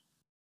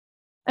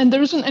 And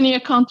there isn't any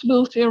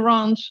accountability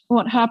around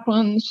what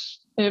happens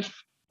if,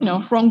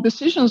 wrong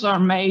decisions are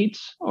made,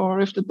 or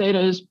if the data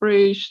is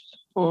breached,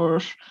 or,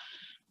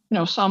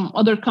 some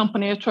other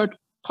company, a third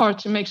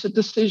party makes a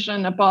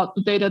decision about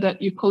the data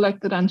that you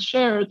collected and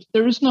shared.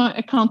 There is no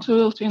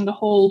accountability in the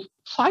whole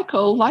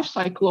life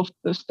cycle of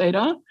this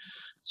data.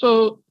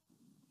 So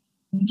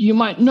you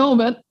might know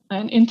it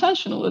and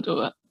intentionally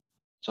do it.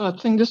 So I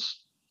think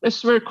this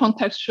is very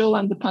contextual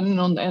and depending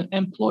on the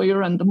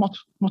employer and the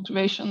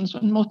motivations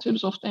and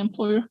motives of the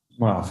employer.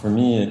 Wow, for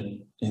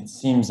me, it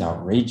seems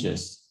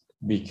outrageous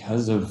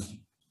because of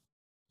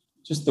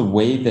just the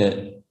way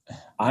that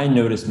I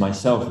noticed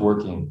myself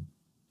working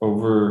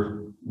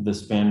over the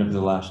span of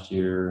the last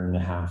year and a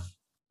half,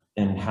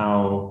 and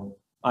how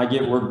I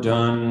get work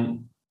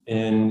done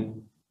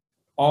in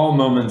all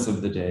moments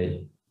of the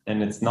day.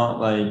 And it's not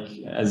like,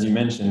 as you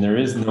mentioned, there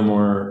is no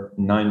more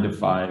 9 to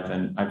 5.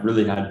 And I've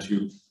really had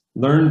to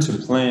learn to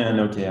plan,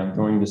 okay, I'm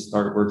going to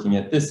start working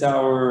at this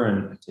hour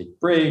and I take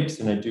breaks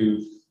and I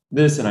do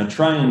this and I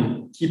try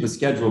and keep a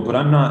schedule, but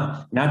I'm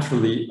not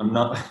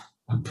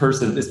a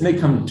person, this may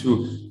come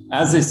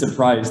as a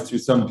surprise to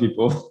some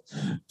people,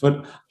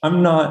 but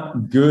I'm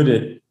not good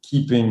at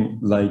keeping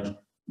like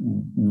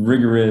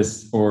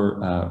rigorous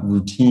or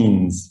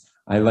routines.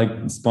 I like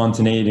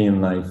spontaneity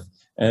in life.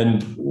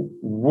 And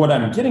what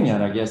I'm getting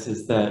at, I guess,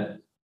 is that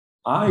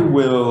I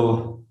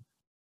will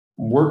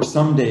work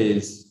some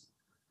days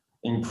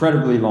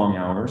incredibly long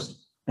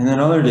hours and then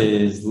other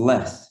days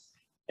less.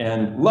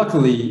 And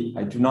luckily,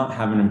 I do not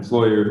have an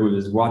employer who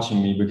is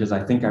watching me, because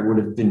I think I would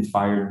have been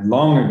fired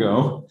long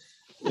ago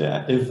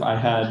if I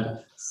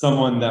had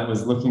someone that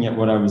was looking at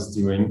what I was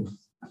doing.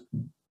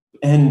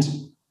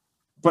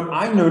 But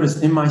I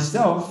noticed in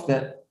myself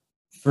that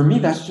for me,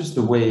 that's just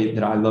the way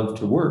that I love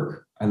to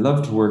work. I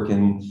love to work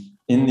in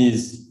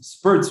these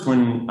spurts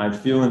when I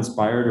feel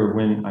inspired or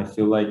when I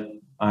feel like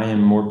I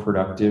am more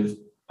productive,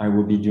 I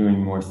will be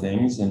doing more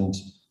things. And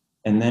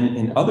then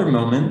in other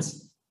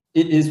moments,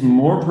 it is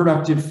more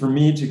productive for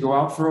me to go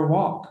out for a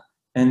walk,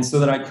 and so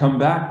that I come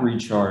back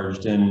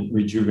recharged and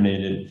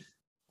rejuvenated.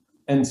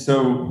 And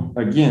so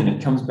again,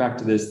 it comes back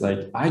to this,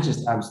 like, I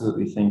just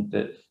absolutely think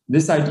that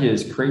this idea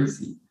is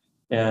crazy.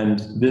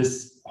 And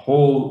this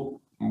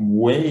whole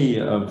way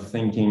of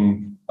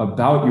thinking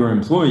about your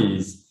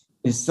employees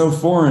is so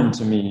foreign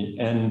to me.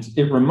 And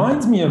it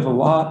reminds me of a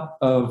lot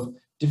of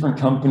different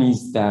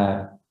companies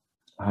that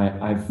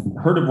I've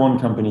heard of. One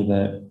company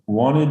that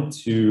wanted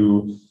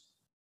to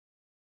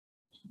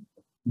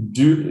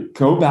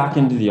go back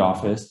into the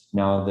office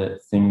now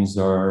that things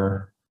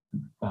are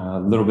a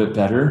little bit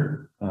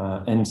better.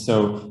 And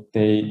so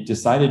they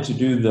decided to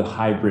do the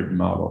hybrid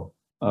model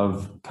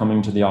of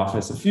coming to the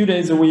office a few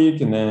days a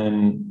week and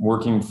then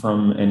working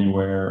from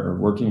anywhere, or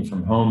working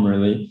from home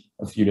really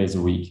a few days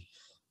a week.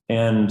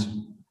 And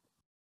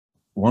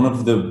one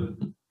of the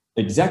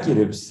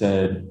executives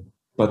said,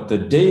 but the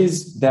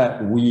days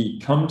that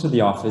we come to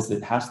the office,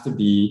 it has to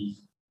be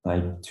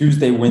like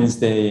Tuesday,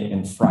 Wednesday,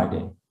 and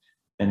Friday.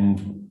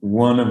 And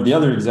one of the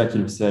other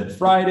executives said,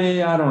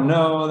 Friday, I don't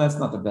know, that's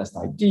not the best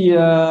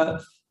idea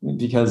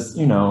because,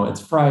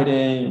 it's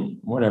Friday,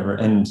 whatever.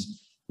 And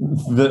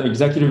the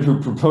executive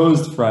who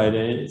proposed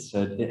Friday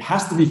said, it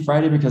has to be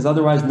Friday because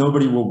otherwise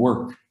nobody will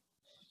work.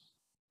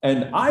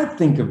 And I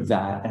think of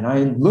that and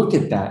I look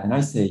at that and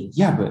I say,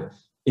 yeah, but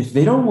if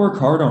they don't work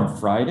hard on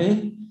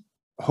Friday,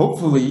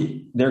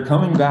 hopefully they're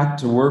coming back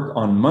to work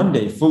on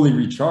Monday fully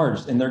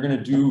recharged, and they're going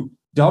to do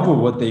double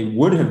what they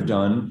would have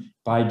done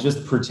by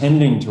just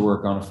pretending to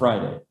work on a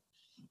Friday.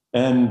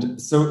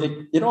 And so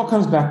it all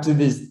comes back to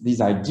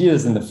these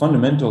ideas and the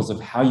fundamentals of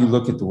how you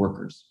look at the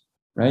workers,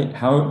 right?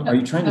 How are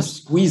you trying to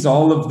squeeze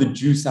all of the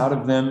juice out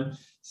of them,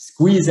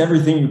 squeeze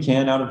everything you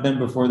can out of them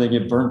before they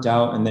get burnt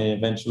out and they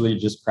eventually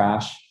just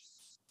crash?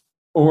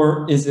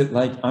 Or is it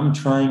like, I'm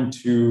trying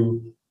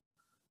to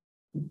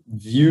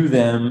view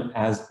them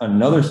as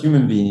another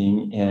human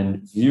being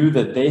and view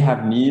that they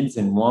have needs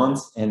and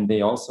wants, and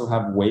they also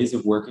have ways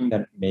of working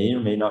that may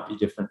or may not be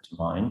different to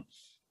mine.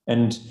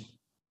 And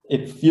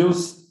it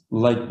feels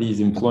like these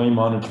employee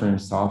monitoring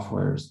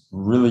softwares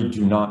really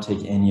do not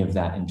take any of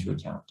that into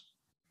account.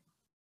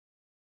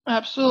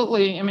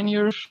 Absolutely. I mean,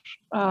 you're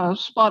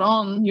spot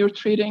on.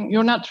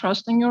 You're not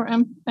trusting your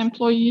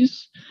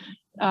employees.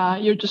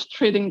 You're just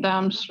treating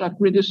them, like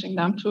reducing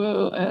them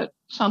to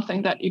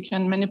something that you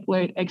can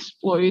manipulate,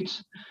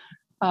 exploit,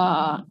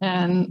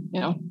 and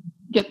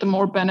get the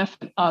more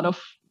benefit out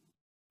of.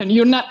 And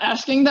you're not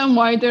asking them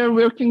why they're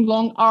working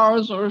long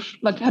hours, or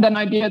like had an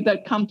idea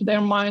that come to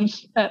their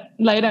minds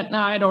late at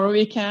night or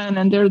weekend,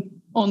 and they're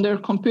on their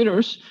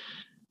computers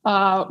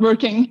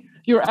working.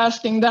 You're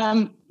asking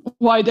them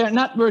why they're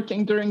not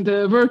working during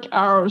the work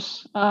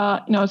hours.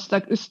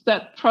 It's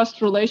that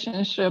trust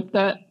relationship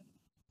that.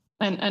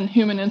 And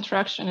human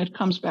interaction, it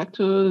comes back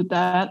to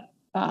that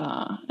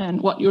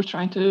and what you're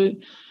trying to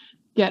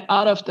get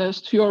out of this.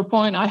 To your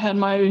point, I had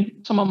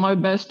some of my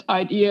best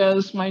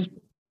ideas, my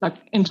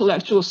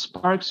intellectual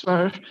sparks,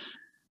 where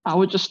I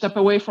would just step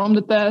away from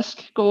the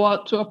desk, go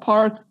out to a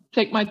park,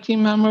 take my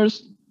team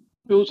members,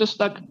 we'll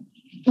just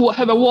we'll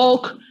have a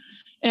walk.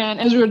 And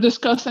as we were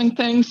discussing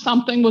things,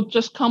 something would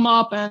just come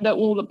up, and that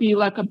will be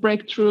like a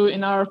breakthrough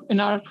in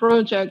our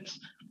projects.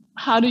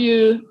 How do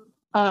you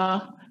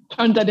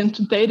turn that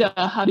into data?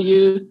 How do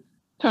you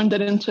turn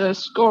that into a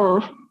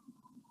score?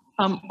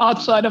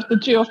 Outside of the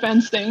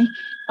geofencing,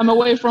 I'm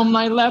away from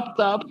my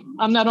laptop.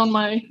 I'm not on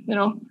my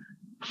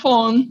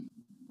phone.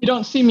 You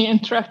don't see me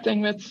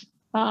interacting with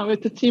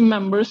the team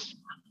members.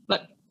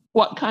 Like,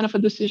 what kind of a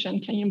decision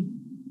can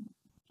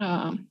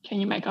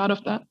you make out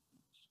of that?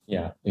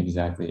 Yeah,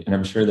 exactly. And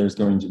I'm sure there's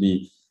going to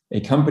be a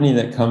company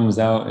that comes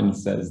out and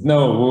says,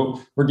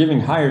 no, we're giving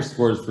higher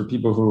scores for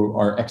people who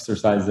are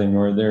exercising,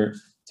 or they're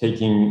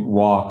taking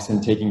walks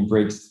and taking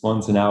breaks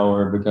once an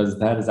hour, because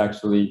that is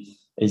actually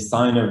a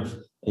sign of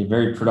a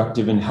very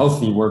productive and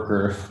healthy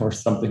worker or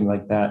something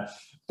like that.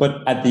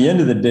 But at the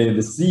end of the day,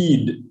 the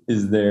seed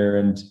is there,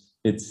 and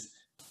it's,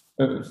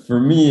 for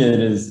me,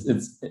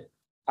 it's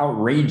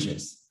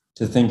outrageous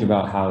to think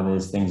about how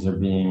these things are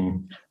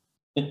being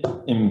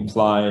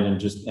implied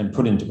and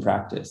put into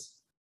practice.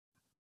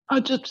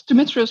 Just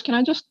Dimitrios, can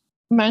I just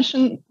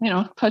mention,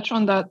 touch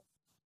on that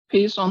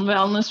piece, on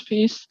wellness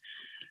piece,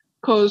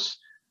 because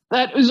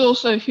that is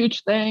also a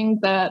huge thing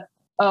that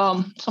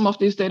some of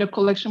these data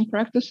collection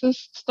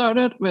practices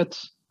started with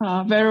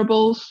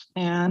variables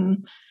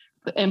and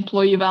the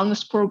employee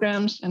wellness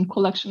programs and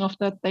collection of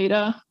that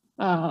data.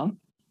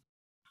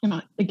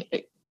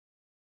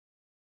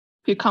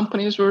 Few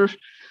companies were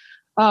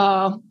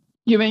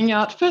giving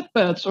out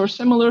Fitbits or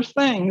similar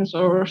things,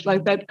 or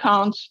like that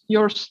counts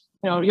your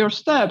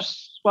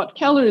steps, what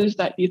calories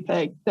that you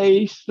take,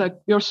 days, like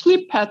your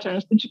sleep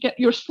patterns. Did you get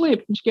your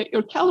sleep? Did you get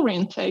your calorie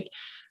intake?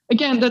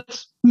 Again,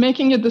 that's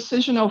making a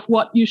decision of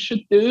what you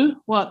should do,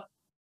 what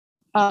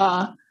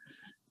is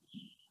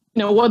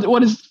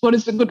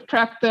a good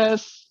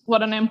practice,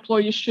 what an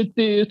employee should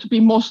do to be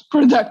most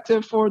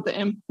productive for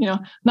the,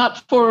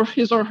 not for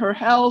his or her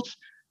health,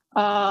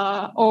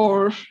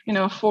 or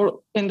for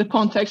in the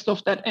context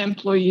of that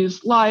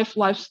employee's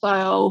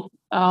lifestyle,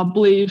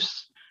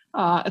 beliefs,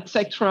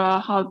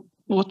 etc.,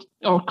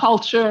 or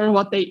culture,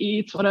 what they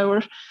eat,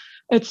 whatever.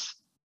 It's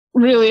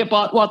really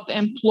about what the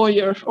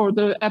employer or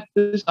the app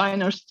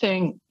designers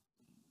think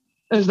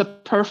is the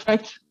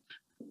perfect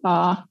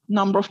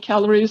number of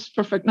calories,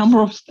 perfect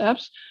number of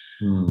steps.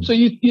 So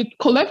you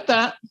collect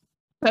that.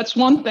 That's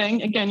one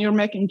thing. Again, you're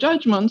making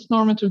judgments,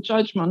 normative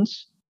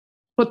judgments.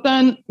 But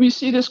then we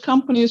see these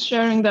companies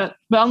sharing that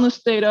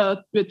wellness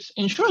data with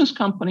insurance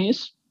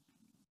companies.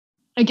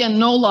 Again,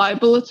 no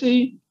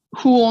liability.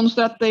 Who owns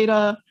that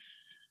data?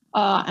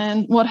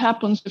 And what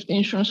happens if the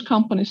insurance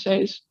company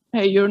says,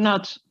 hey, you're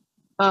not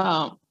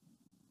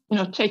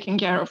taking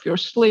care of your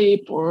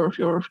sleep or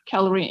your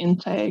calorie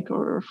intake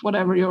or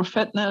whatever, your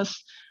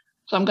fitness.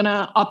 So I'm going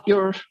to up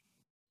your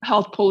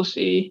health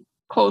policy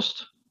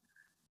cost.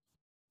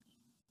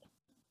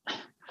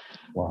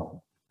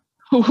 Wow.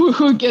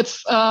 Who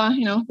gets,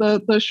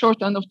 the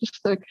short end of the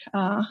stick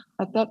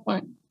at that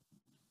point?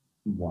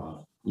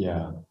 Wow.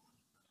 Yeah.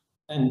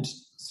 And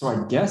so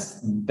I guess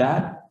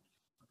that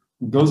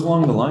goes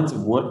along the lines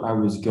of what I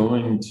was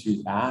going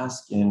to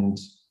ask. And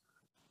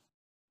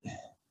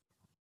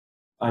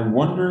I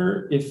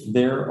wonder if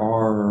there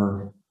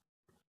are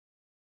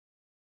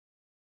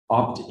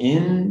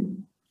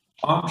opt-in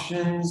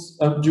options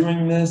of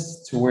doing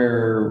this to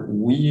where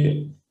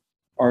we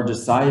are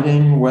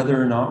deciding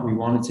whether or not we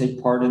want to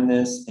take part in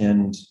this.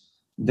 And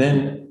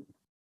then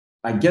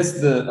I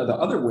guess the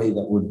other way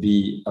that would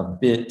be a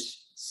bit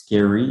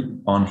scary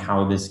on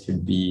how this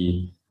could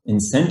be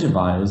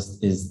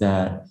incentivized is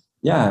that,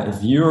 yeah,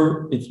 if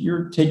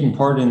you're taking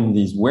part in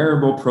these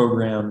wearable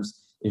programs,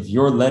 if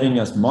you're letting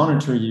us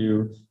monitor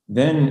you,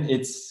 then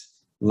it's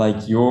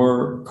like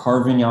you're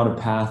carving out a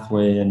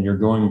pathway and you're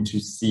going to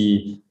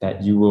see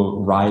that you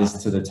will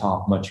rise to the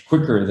top much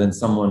quicker than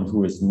someone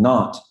who is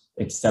not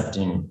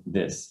accepting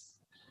this.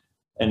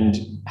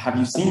 And have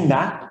you seen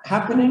that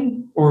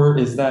happening, or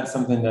is that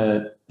something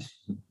that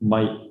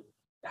might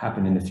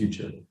happen in the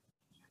future?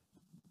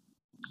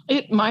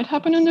 It might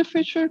happen in the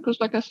future because,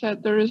 like I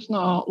said, there is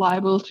no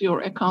liability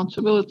or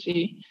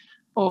accountability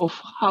of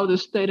how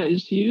this data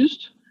is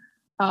used.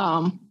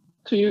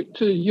 To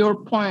your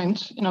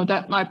point,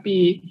 that might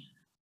be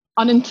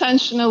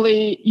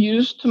unintentionally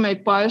used to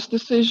make biased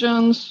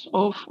decisions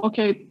of,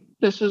 okay,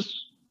 this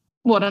is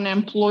what an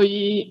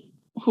employee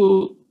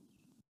who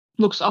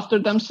looks after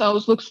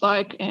themselves looks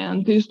like,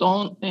 and these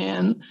don't,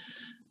 and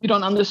you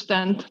don't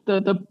understand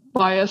the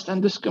biased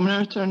and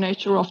discriminatory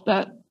nature of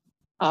that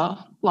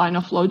line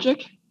of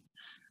logic.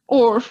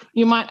 Or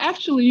you might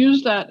actually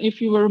use that if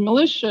you were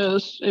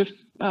malicious, if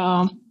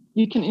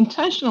you can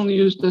intentionally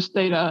use this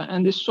data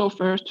and this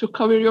software to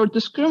cover your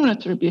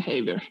discriminatory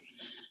behavior.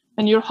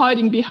 And you're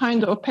hiding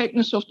behind the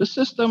opaqueness of the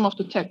system, of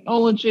the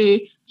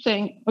technology,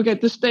 saying, okay,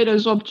 this data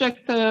is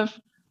objective,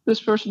 this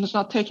person is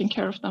not taking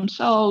care of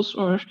themselves,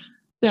 or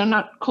they're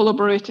not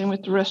collaborating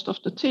with the rest of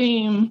the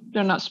team,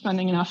 they're not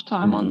spending enough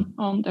time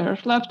on their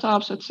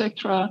laptops,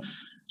 etc.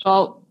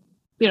 So,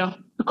 the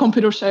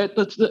computer said,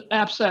 the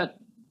app said,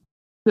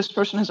 this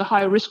person has a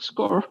high risk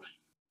score,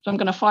 so I'm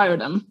going to fire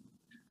them.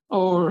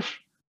 Or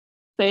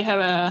they have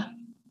a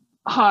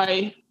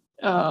high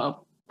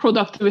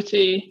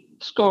productivity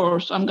score,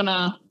 so I'm going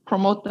to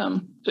promote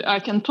them. So I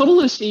can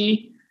totally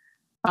see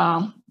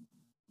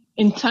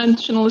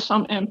intentionally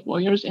some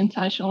employers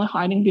intentionally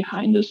hiding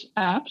behind these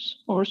apps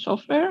or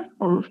software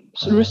or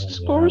risk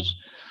scores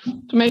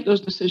to make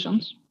those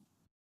decisions.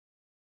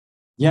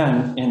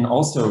 Yeah, and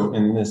also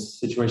in this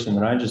situation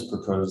that I just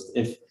proposed,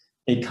 if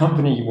a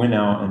company went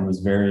out and was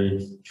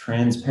very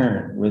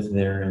transparent with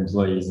their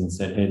employees and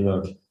said, hey,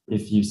 look,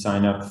 if you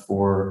sign up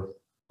for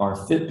our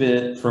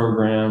Fitbit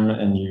program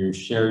and you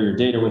share your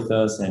data with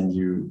us and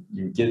you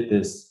get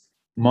this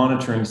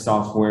monitoring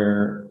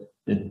software,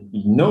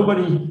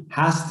 nobody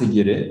has to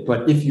get it,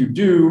 but if you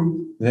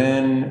do,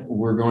 then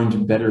we're going to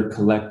better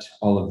collect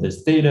all of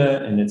this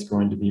data and it's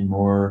going to be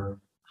more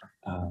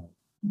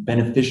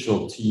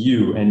beneficial to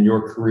you and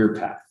your career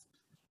path.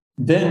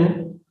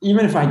 Then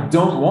even if I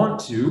don't want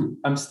to,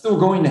 I'm still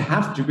going to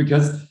have to,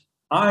 because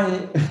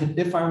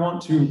if I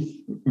want to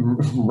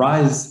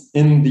rise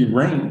in the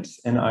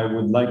ranks and I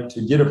would like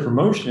to get a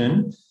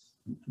promotion,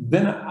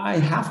 then I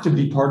have to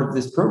be part of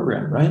this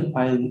program, right?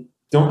 I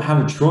don't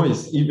have a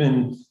choice.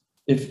 Even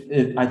if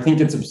I think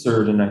it's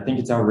absurd and I think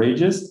it's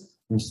outrageous,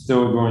 I'm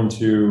still going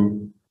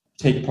to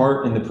take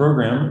part in the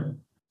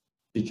program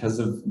because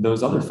of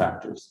those other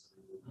factors.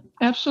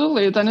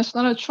 Absolutely. Then it's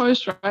not a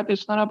choice, right?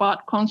 It's not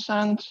about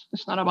consent.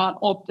 It's not about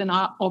opt-in,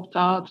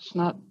 opt-out. It's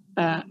not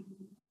a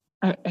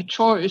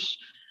choice.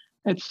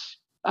 It's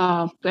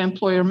the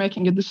employer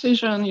making a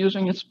decision,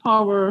 using its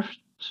power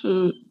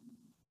to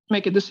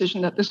make a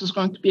decision that this is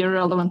going to be a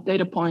relevant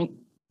data point.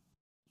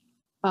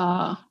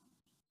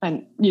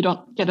 And you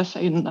don't get a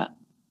say in that.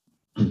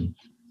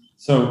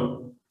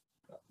 So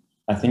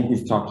I think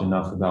we've talked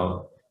enough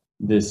about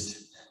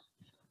this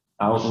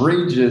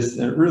outrageous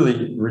and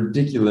really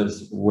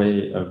ridiculous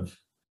way of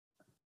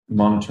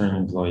monitoring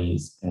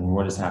employees and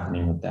what is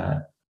happening with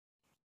that.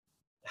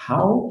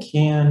 How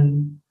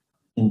can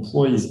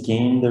employees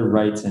gain their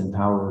rights and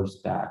powers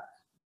back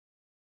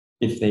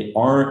if they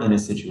are in a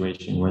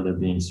situation where they're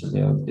being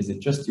surveilled? Is it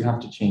just you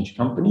have to change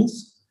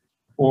companies,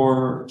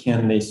 or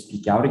can they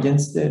speak out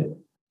against it?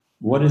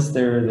 What is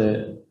there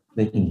that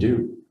they can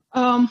do?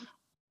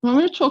 When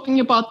we're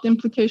talking about the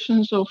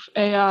implications of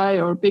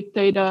AI or big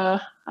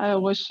data, I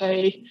always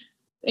say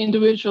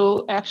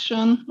individual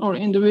action or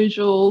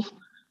individual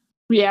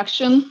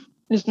reaction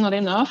is not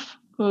enough,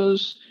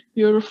 because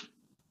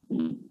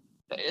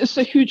it's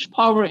a huge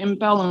power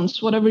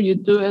imbalance. Whatever you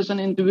do as an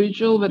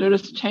individual, whether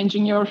it's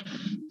changing your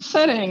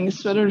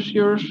settings, whether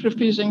you're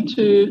refusing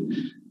to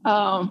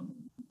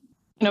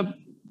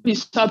be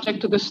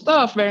subject to the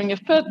stuff, wearing a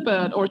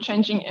Fitbit, or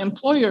changing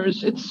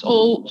employers, it's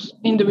all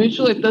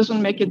individual. It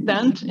doesn't make a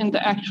dent in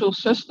the actual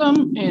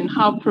system, in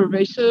how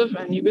pervasive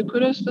and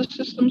ubiquitous the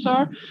systems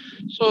are.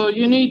 So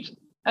you need,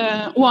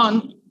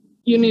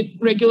 you need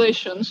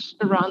regulations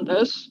around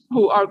this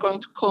who are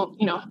going to,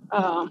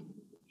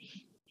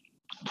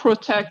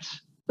 protect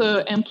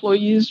the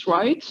employee's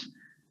rights,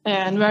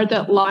 and where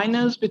that line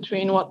is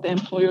between what the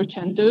employer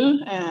can do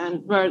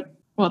and what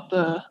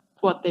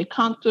they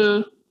can't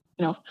do.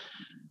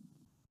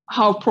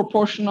 how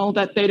proportional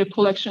that data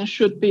collection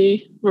should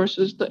be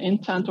versus the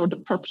intent or the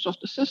purpose of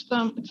the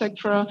system,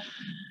 etc.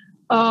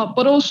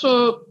 But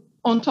also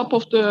on top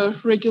of the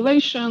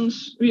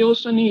regulations, we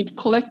also need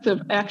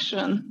collective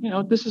action.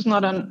 This is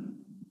not an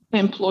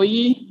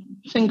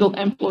single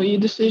employee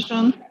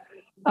decision.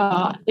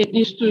 It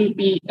needs to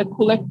be a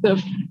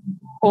collective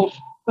of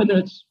whether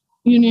it's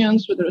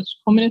unions, whether it's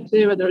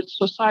community, whether it's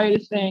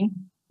society saying,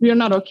 we are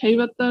not okay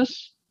with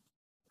this.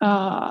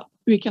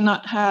 We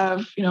cannot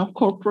have,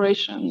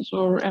 corporations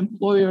or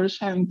employers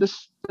having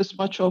this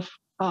much of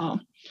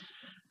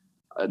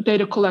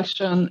data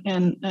collection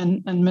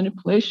and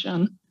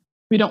manipulation.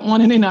 We don't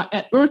want it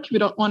at work. We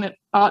don't want it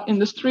out in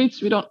the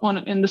streets. We don't want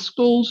it in the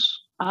schools.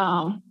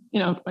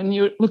 When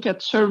you look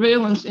at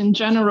surveillance in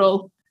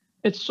general,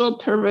 it's so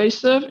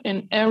pervasive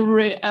in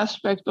every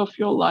aspect of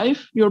your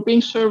life. You're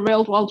being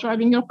surveilled while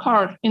driving your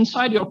car,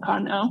 inside your car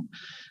now.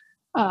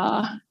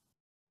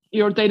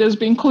 Your data is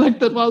being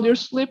collected while you're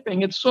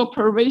sleeping. It's so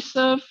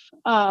pervasive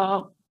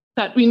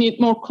that we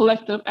need more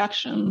collective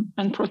action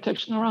and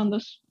protection around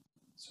this.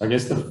 So I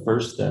guess the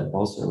first step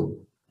also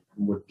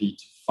would be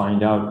to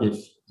find out if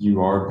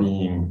you are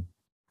being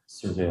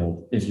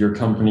surveilled. If your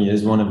company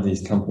is one of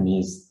these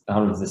companies,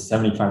 out of the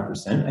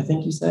 75%, I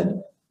think you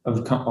said,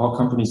 of all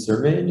companies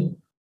surveyed,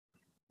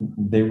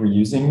 they were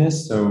using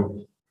this.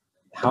 So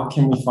how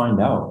can we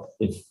find out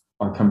if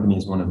our company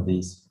is one of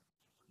these?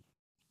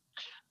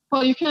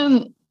 Well, you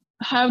can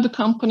have the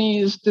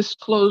companies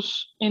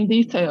disclose in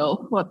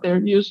detail what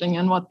they're using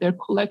and what they're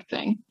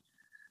collecting.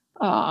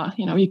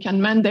 You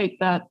can mandate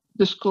that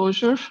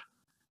disclosure.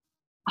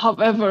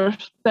 However,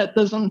 that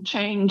doesn't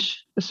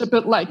change. It's a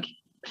bit like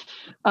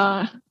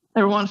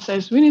everyone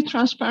says, we need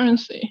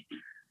transparency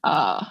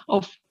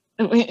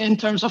in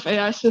terms of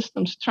AI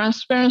systems.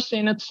 Transparency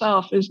in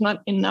itself is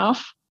not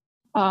enough.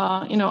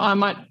 I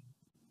might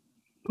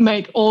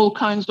make all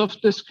kinds of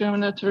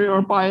discriminatory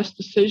or biased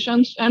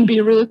decisions and be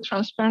really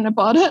transparent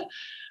about it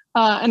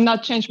and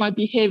not change my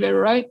behavior,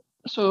 right?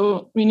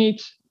 So we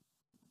need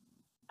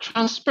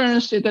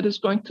transparency that is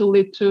going to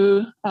lead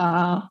to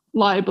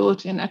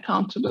liability and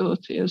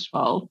accountability as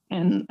well,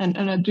 and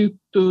a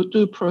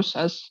due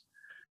process.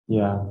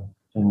 Yeah,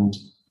 and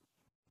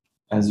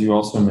as you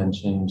also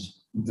mentioned,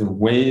 the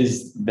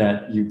ways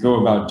that you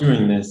go about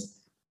doing this,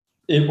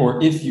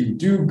 if you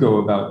do go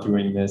about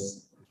doing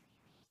this,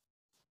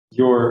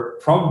 you're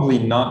probably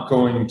not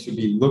going to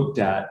be looked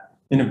at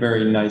in a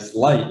very nice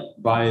light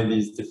by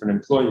these different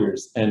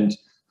employers. And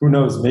who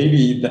knows,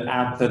 maybe the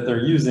app that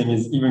they're using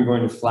is even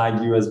going to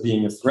flag you as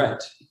being a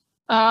threat.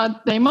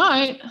 They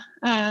might,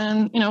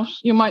 and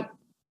you might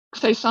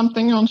say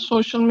something on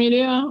social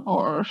media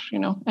or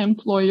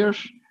employer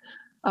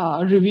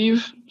review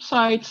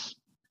sites,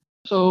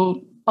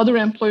 so other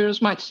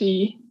employers might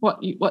see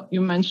what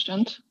you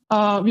mentioned.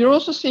 We're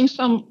also seeing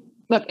some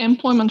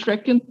employment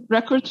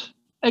record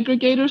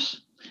aggregators.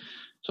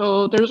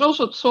 So there's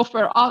also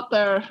software out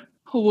there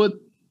who would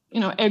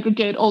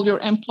aggregate all your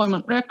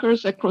employment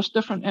records across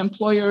different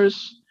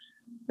employers,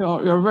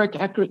 your work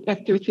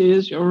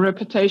activities, your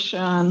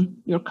reputation,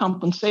 your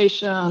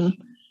compensation,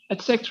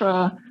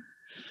 etc.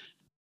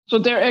 So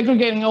they're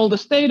aggregating all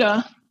this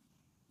data,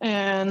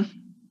 and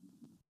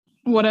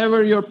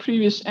whatever your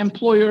previous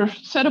employer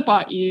said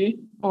about you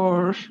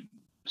or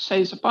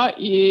says about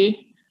you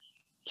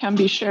can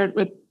be shared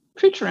with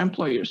future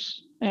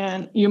employers.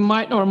 And you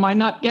might or might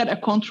not get a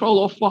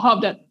control of how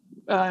that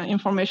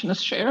information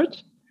is shared.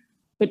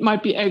 It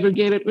might be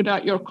aggregated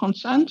without your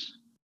consent,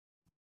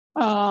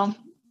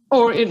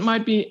 or it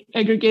might be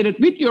aggregated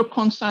with your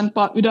consent,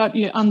 but without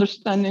you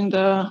understanding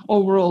the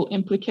overall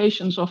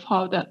implications of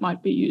how that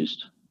might be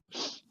used.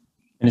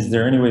 And is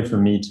there any way for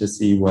me to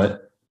see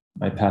what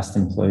my past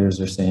employers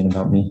are saying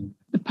about me?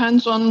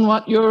 Depends on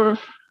what your,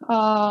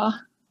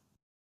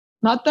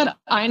 not that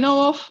I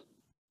know of,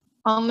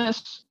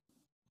 unless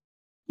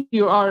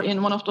you are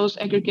in one of those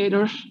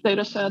aggregator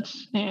data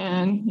sets,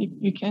 and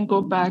you can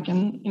go back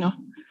and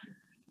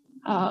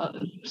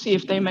see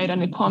if they made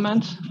any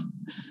comments.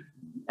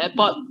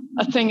 But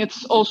I think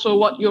it's also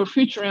what your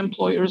future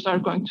employers are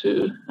going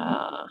to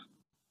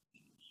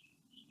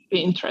be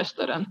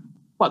interested in,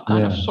 what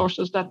kind of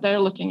sources that they're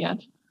looking at.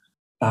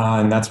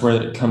 And that's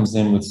where it comes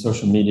in with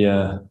social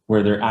media,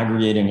 where they're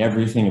aggregating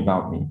everything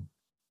about me.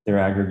 They're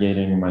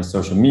aggregating my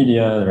social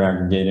media, they're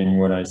aggregating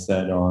what I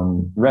said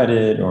on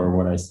Reddit or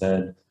what I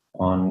said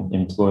on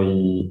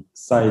employee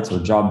sites or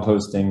job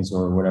postings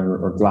or whatever,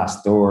 or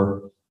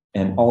Glassdoor.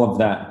 And all of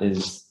that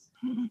is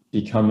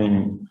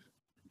becoming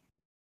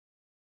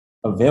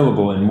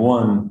available in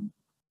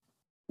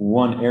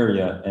one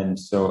area. And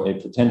so a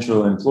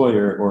potential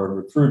employer or a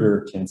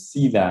recruiter can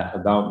see that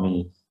about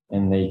me,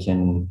 and they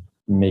can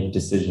make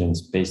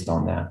decisions based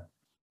on that.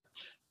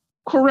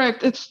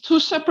 Correct. It's two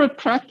separate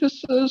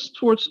practices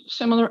towards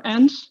similar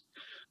ends.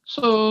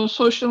 So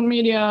social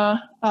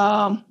media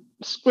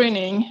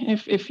screening,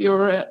 if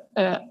you're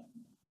a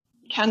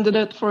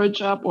candidate for a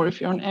job or if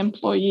you're an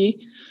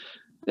employee,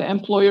 the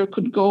employer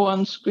could go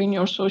and screen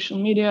your social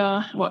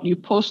media, what you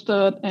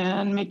posted,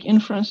 and make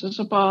inferences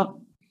about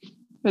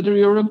whether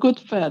you're a good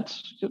fit,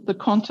 the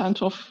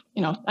content of,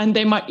 and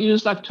they might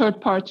use like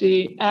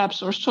third-party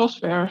apps or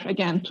software,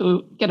 again,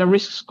 to get a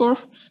risk score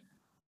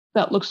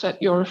that looks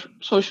at your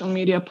social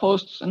media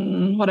posts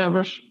and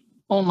whatever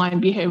online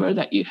behavior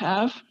that you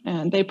have.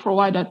 And they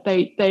provide that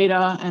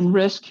data and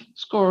risk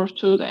score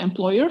to the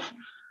employer.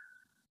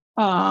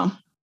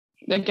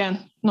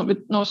 Again,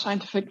 with no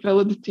scientific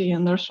validity,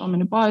 and there's so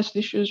many bias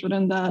issues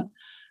within that.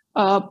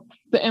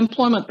 The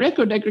employment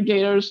record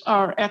aggregators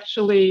are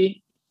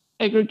actually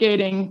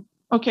aggregating,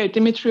 okay,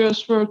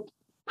 Dimitrios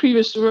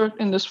previously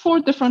worked in this 4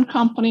 different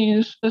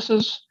companies. This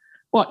is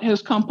what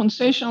his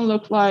compensation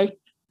looked like.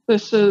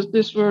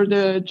 These were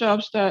the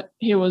jobs that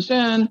he was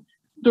in.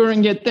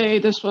 During a day,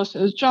 this was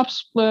his job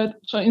split.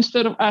 So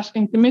instead of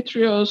asking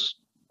Dimitrios,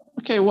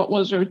 okay, what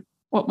was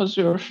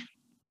your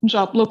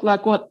job look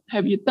like? What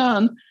have you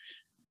done?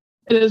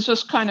 It is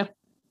just kind of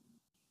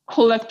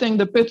collecting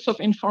the bits of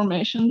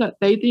information that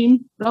they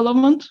deem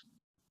relevant,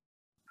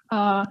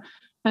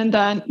 and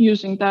then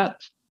using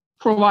that,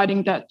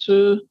 providing that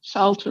to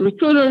sell to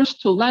recruiters,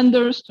 to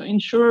lenders, to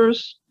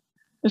insurers.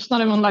 It's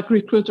not even like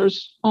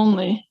recruiters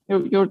only.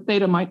 Your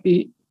data might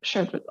be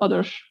shared with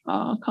other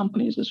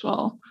companies as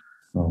well.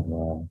 Oh,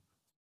 wow.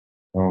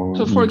 Oh,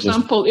 so, for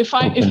example, if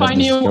I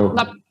knew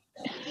like,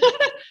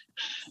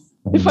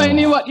 if I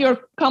knew what your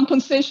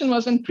compensation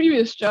was in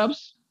previous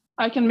jobs,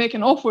 I can make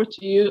an offer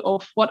to you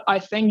of what I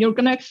think you're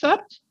going to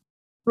accept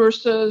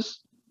versus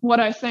what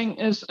I think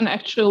is an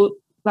actual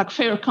like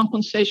fair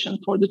compensation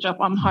for the job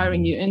I'm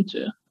hiring you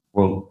into.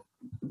 Well,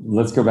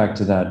 let's go back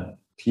to that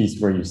piece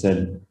where you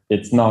said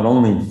it's not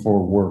only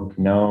for work.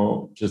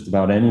 Now, just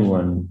about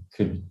anyone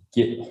could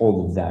get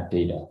hold of that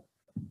data.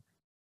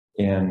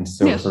 And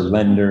so yes. For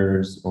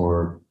lenders,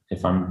 or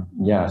if I'm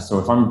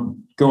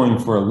going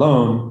for a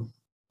loan,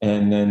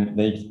 and then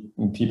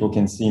people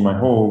can see my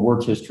whole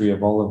work history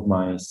of all of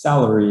my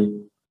salary,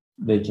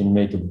 they can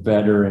make a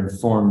better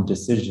informed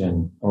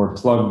decision or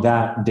plug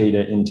that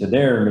data into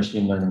their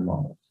machine learning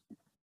model.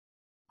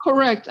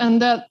 Correct.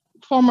 And that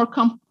former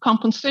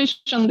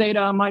compensation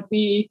data might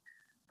be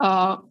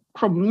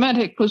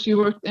problematic because you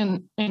worked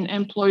in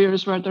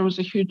employers where there was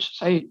a huge,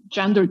 say,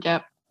 gender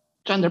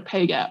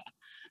pay gap.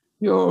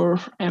 Your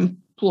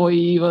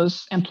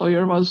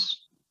employer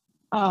was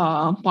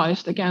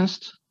biased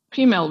against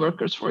female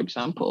workers, for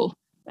example,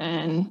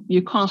 and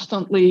you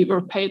constantly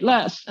were paid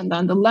less. And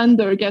then the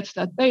lender gets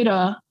that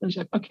data and is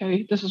like,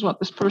 okay, this is what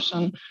this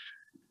person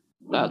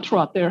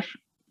throughout their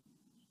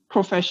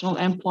professional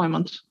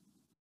employment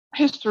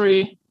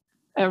history,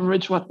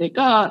 average what they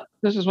got,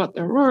 this is what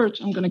they're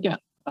worth. I'm going to get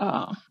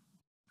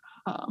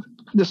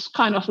this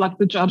kind of like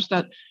the jobs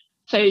that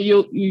say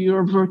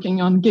you're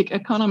working on gig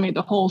economy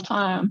the whole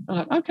time. They're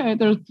like, okay,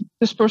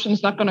 this person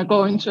is not going to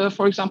go into,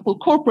 for example,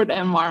 corporate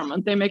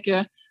environment. They make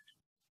a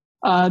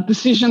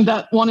decision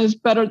that one is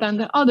better than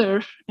the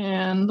other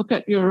and look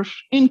at your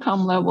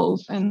income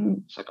levels.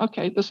 And it's like,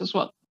 okay, this is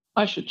what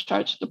I should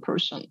charge the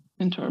person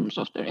in terms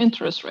of their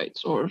interest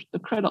rates or the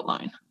credit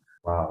line.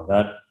 Wow,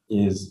 that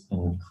is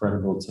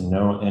incredible to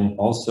know. And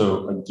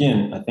also,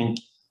 again, I think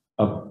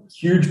a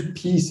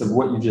huge piece of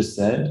what you just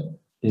said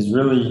is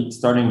really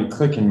starting to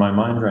click in my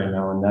mind right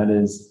now. And that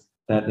is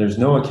that there's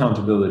no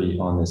accountability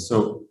on this.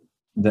 So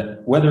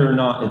that whether or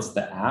not it's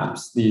the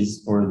apps,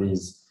 these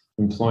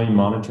employee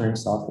monitoring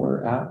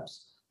software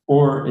apps,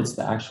 or it's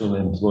the actual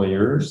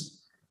employers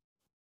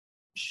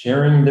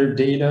sharing their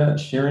data,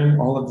 sharing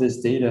all of this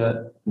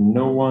data,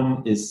 no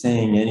one is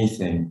saying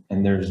anything,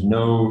 and there's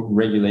no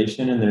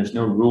regulation and there's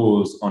no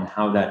rules on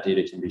how that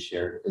data can be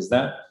shared. Is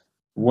that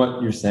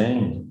what you're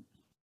saying?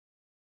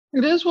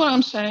 It is what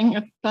I'm saying.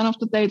 At the end of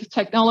the day, the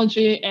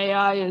technology,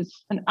 AI,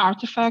 is an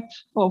artifact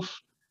of,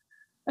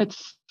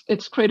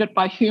 it's created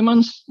by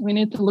humans. We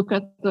need to look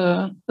at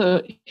the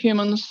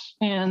humans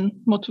and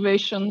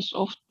motivations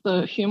of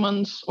the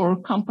humans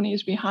or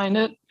companies behind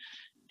it,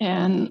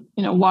 and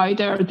why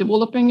they're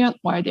developing it,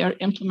 why they're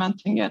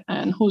implementing it,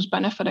 and who's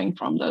benefiting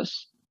from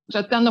this.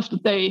 Because at the end of the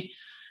day,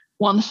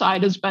 one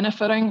side is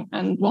benefiting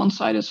and one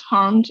side is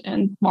harmed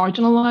and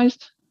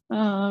marginalized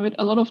with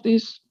a lot of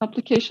these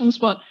applications.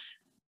 But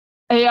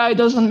AI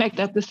doesn't make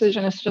that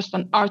decision. It's just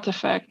an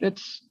artifact.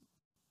 It's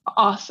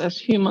us as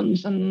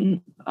humans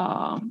and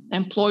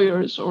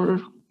employers or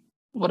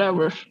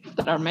whatever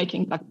that are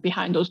making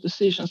behind those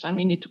decisions, and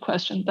we need to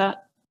question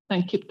that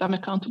and keep them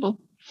accountable.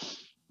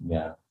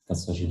 Yeah,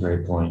 that's such a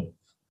great point.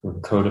 We're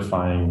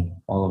codifying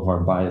all of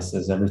our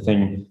biases,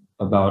 everything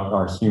about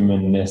our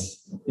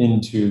humanness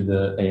into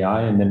the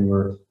AI, and then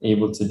we're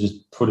able to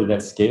just put it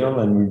at scale,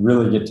 and we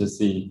really get to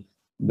see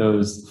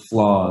those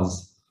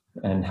flaws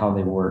and how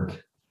they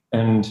work.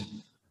 And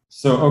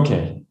so,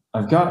 okay,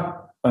 I've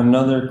got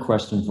another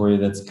question for you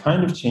that's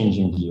kind of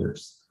changing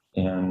gears,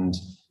 and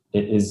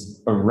it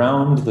is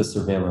around the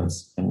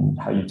surveillance and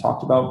how you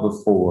talked about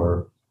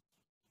before.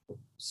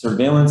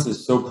 Surveillance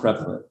is so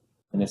prevalent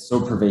and it's so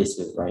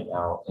pervasive right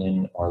now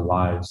in our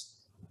lives.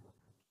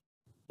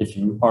 If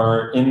you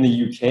are in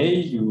the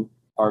UK, you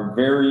are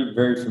very,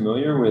 very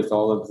familiar with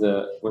all of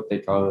what they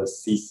call a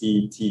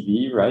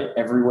CCTV, right?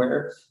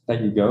 Everywhere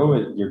that you go,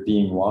 you're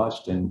being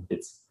watched and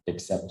it's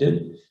accepted.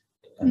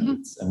 And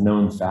it's a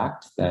known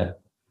fact that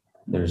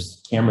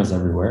there's cameras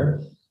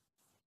everywhere.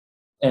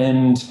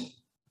 And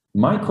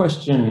my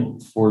question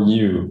for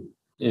you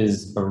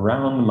is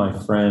around my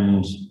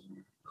friend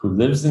who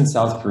lives in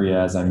South Korea,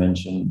 as I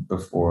mentioned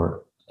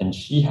before, and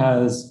she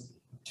has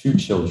 2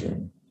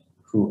 children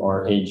who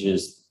are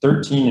ages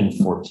 13 and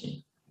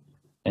 14.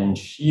 And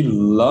she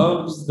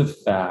loves the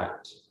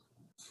fact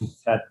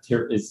that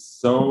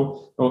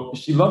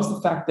she loves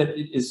the fact that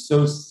it is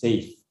so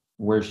safe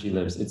where she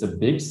lives. It's a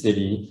big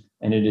city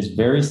and it is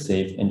very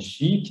safe, and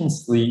she can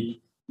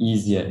sleep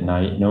easy at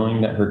night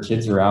knowing that her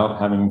kids are out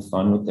having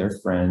fun with their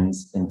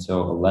friends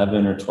until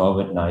 11 or 12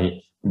 at night,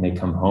 and they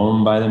come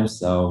home by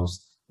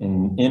themselves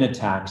in a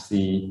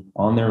taxi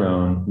on their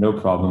own, no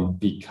problem,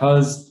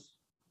 because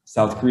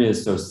South Korea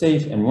is so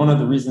safe. And one of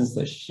the reasons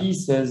that she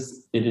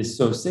says it is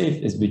so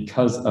safe is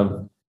because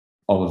of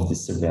all of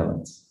this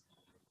surveillance.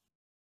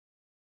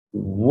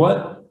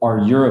 What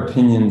are your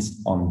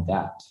opinions on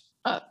that?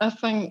 I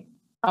think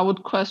I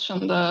would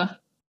question the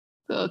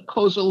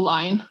causal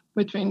line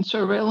between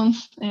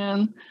surveillance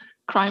and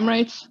crime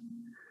rates.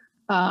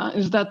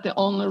 Is that the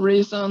only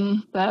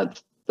reason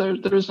that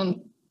there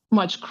isn't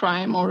much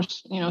crime or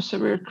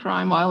severe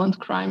crime, violent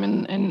crime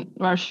in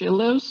where she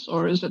lives,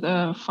 or is it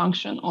a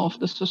function of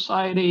the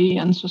society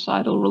and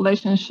societal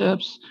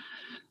relationships,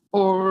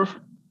 or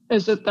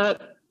is it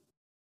that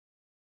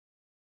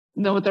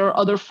there are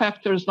other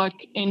factors like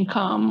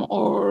income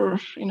or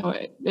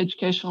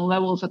educational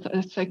levels,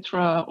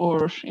 etc.,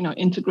 or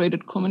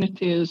integrated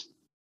communities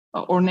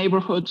or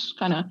neighborhoods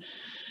kind of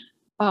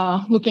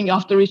looking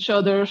after each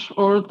other,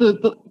 or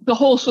the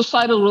whole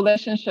societal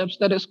relationships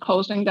that is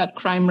causing that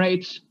crime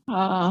rate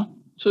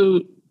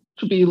to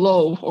be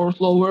low or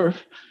lower.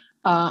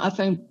 I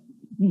think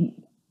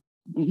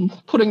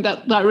putting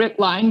that direct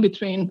line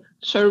between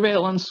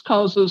surveillance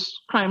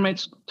causes crime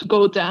rates to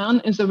go down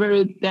is a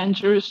very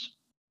dangerous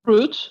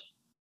route,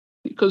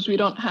 because we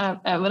don't have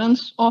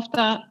evidence of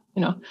that.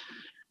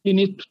 You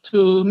need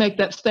to make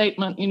that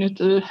statement. You need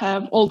to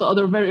have all the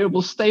other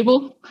variables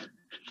stable,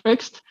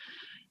 fixed.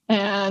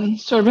 And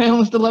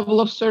surveillance, the level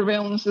of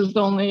surveillance is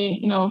the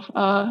only,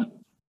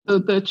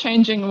 the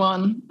changing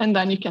one, and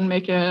then you can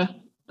make a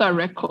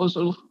direct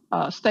causal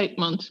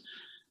statement.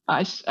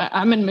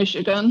 I'm in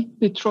Michigan.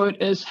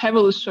 Detroit is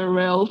heavily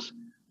surveilled.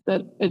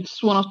 That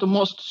it's one of the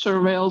most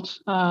surveilled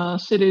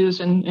cities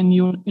in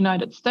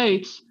United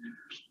States.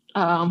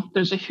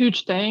 There's a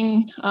huge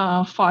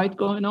fight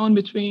going on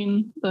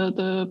between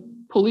the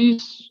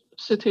police,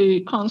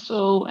 city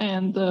council,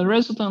 and the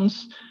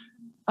residents.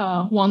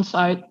 One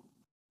side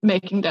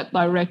making that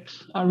direct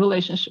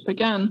relationship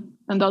again,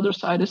 and the other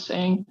side is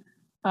saying,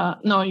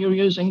 no, you're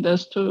using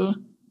this to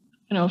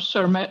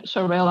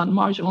surveil and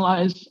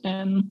marginalize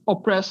and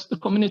oppress the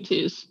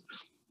communities.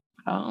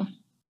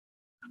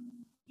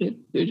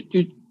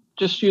 You're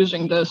just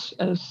using this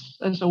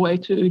as a way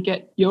to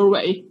get your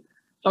way.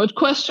 So I would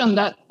question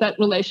that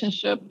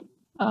relationship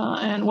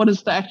and what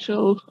is the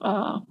actual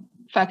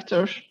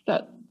factor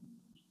that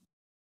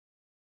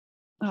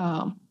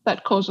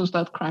causes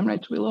that crime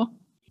rate to be low.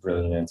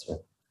 Brilliant answer.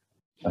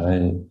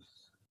 I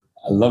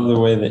love the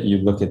way that you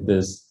look at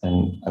this,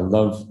 and I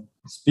love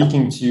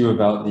speaking to you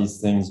about these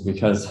things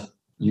because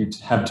you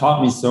have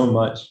taught me so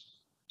much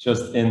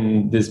just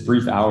in this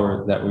brief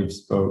hour that we've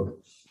spoke.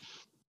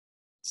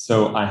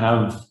 So I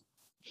have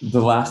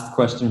the last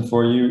question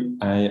for you.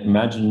 I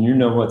imagine you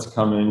know what's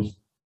coming.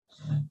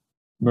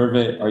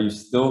 Merve, are you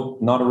still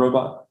not a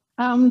robot?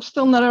 I'm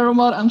still not a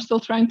robot. I'm still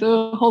trying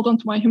to hold on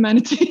to my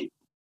humanity.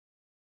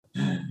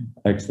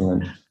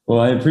 Excellent. Well,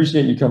 I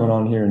appreciate you coming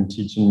on here and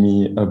teaching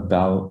me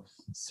about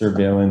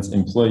surveillance,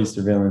 employee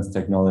surveillance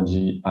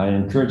technology. I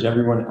encourage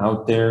everyone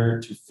out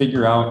there to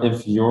figure out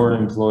if your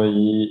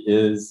employee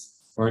is,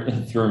 or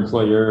if your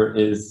employer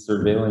is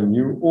surveilling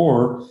you,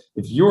 or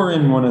if you're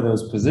in one of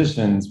those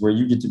positions where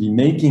you get to be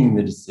making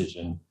the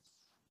decision.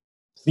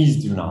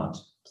 Please do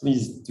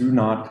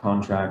not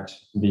contract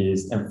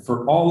these. And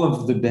for all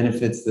of the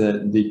benefits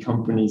that the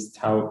companies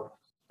tout,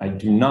 I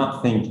do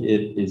not think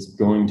it is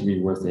going to be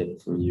worth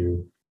it for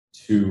you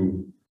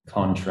to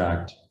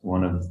contract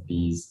one of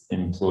these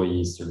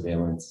employee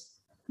surveillance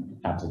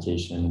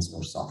applications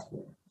or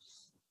software.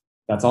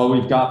 That's all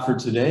we've got for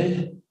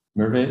today.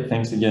 Merve,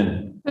 thanks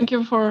again. Thank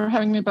you for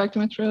having me back,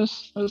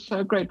 Dimitrios. It was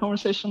a great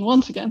conversation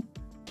once again.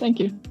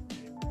 Thank you.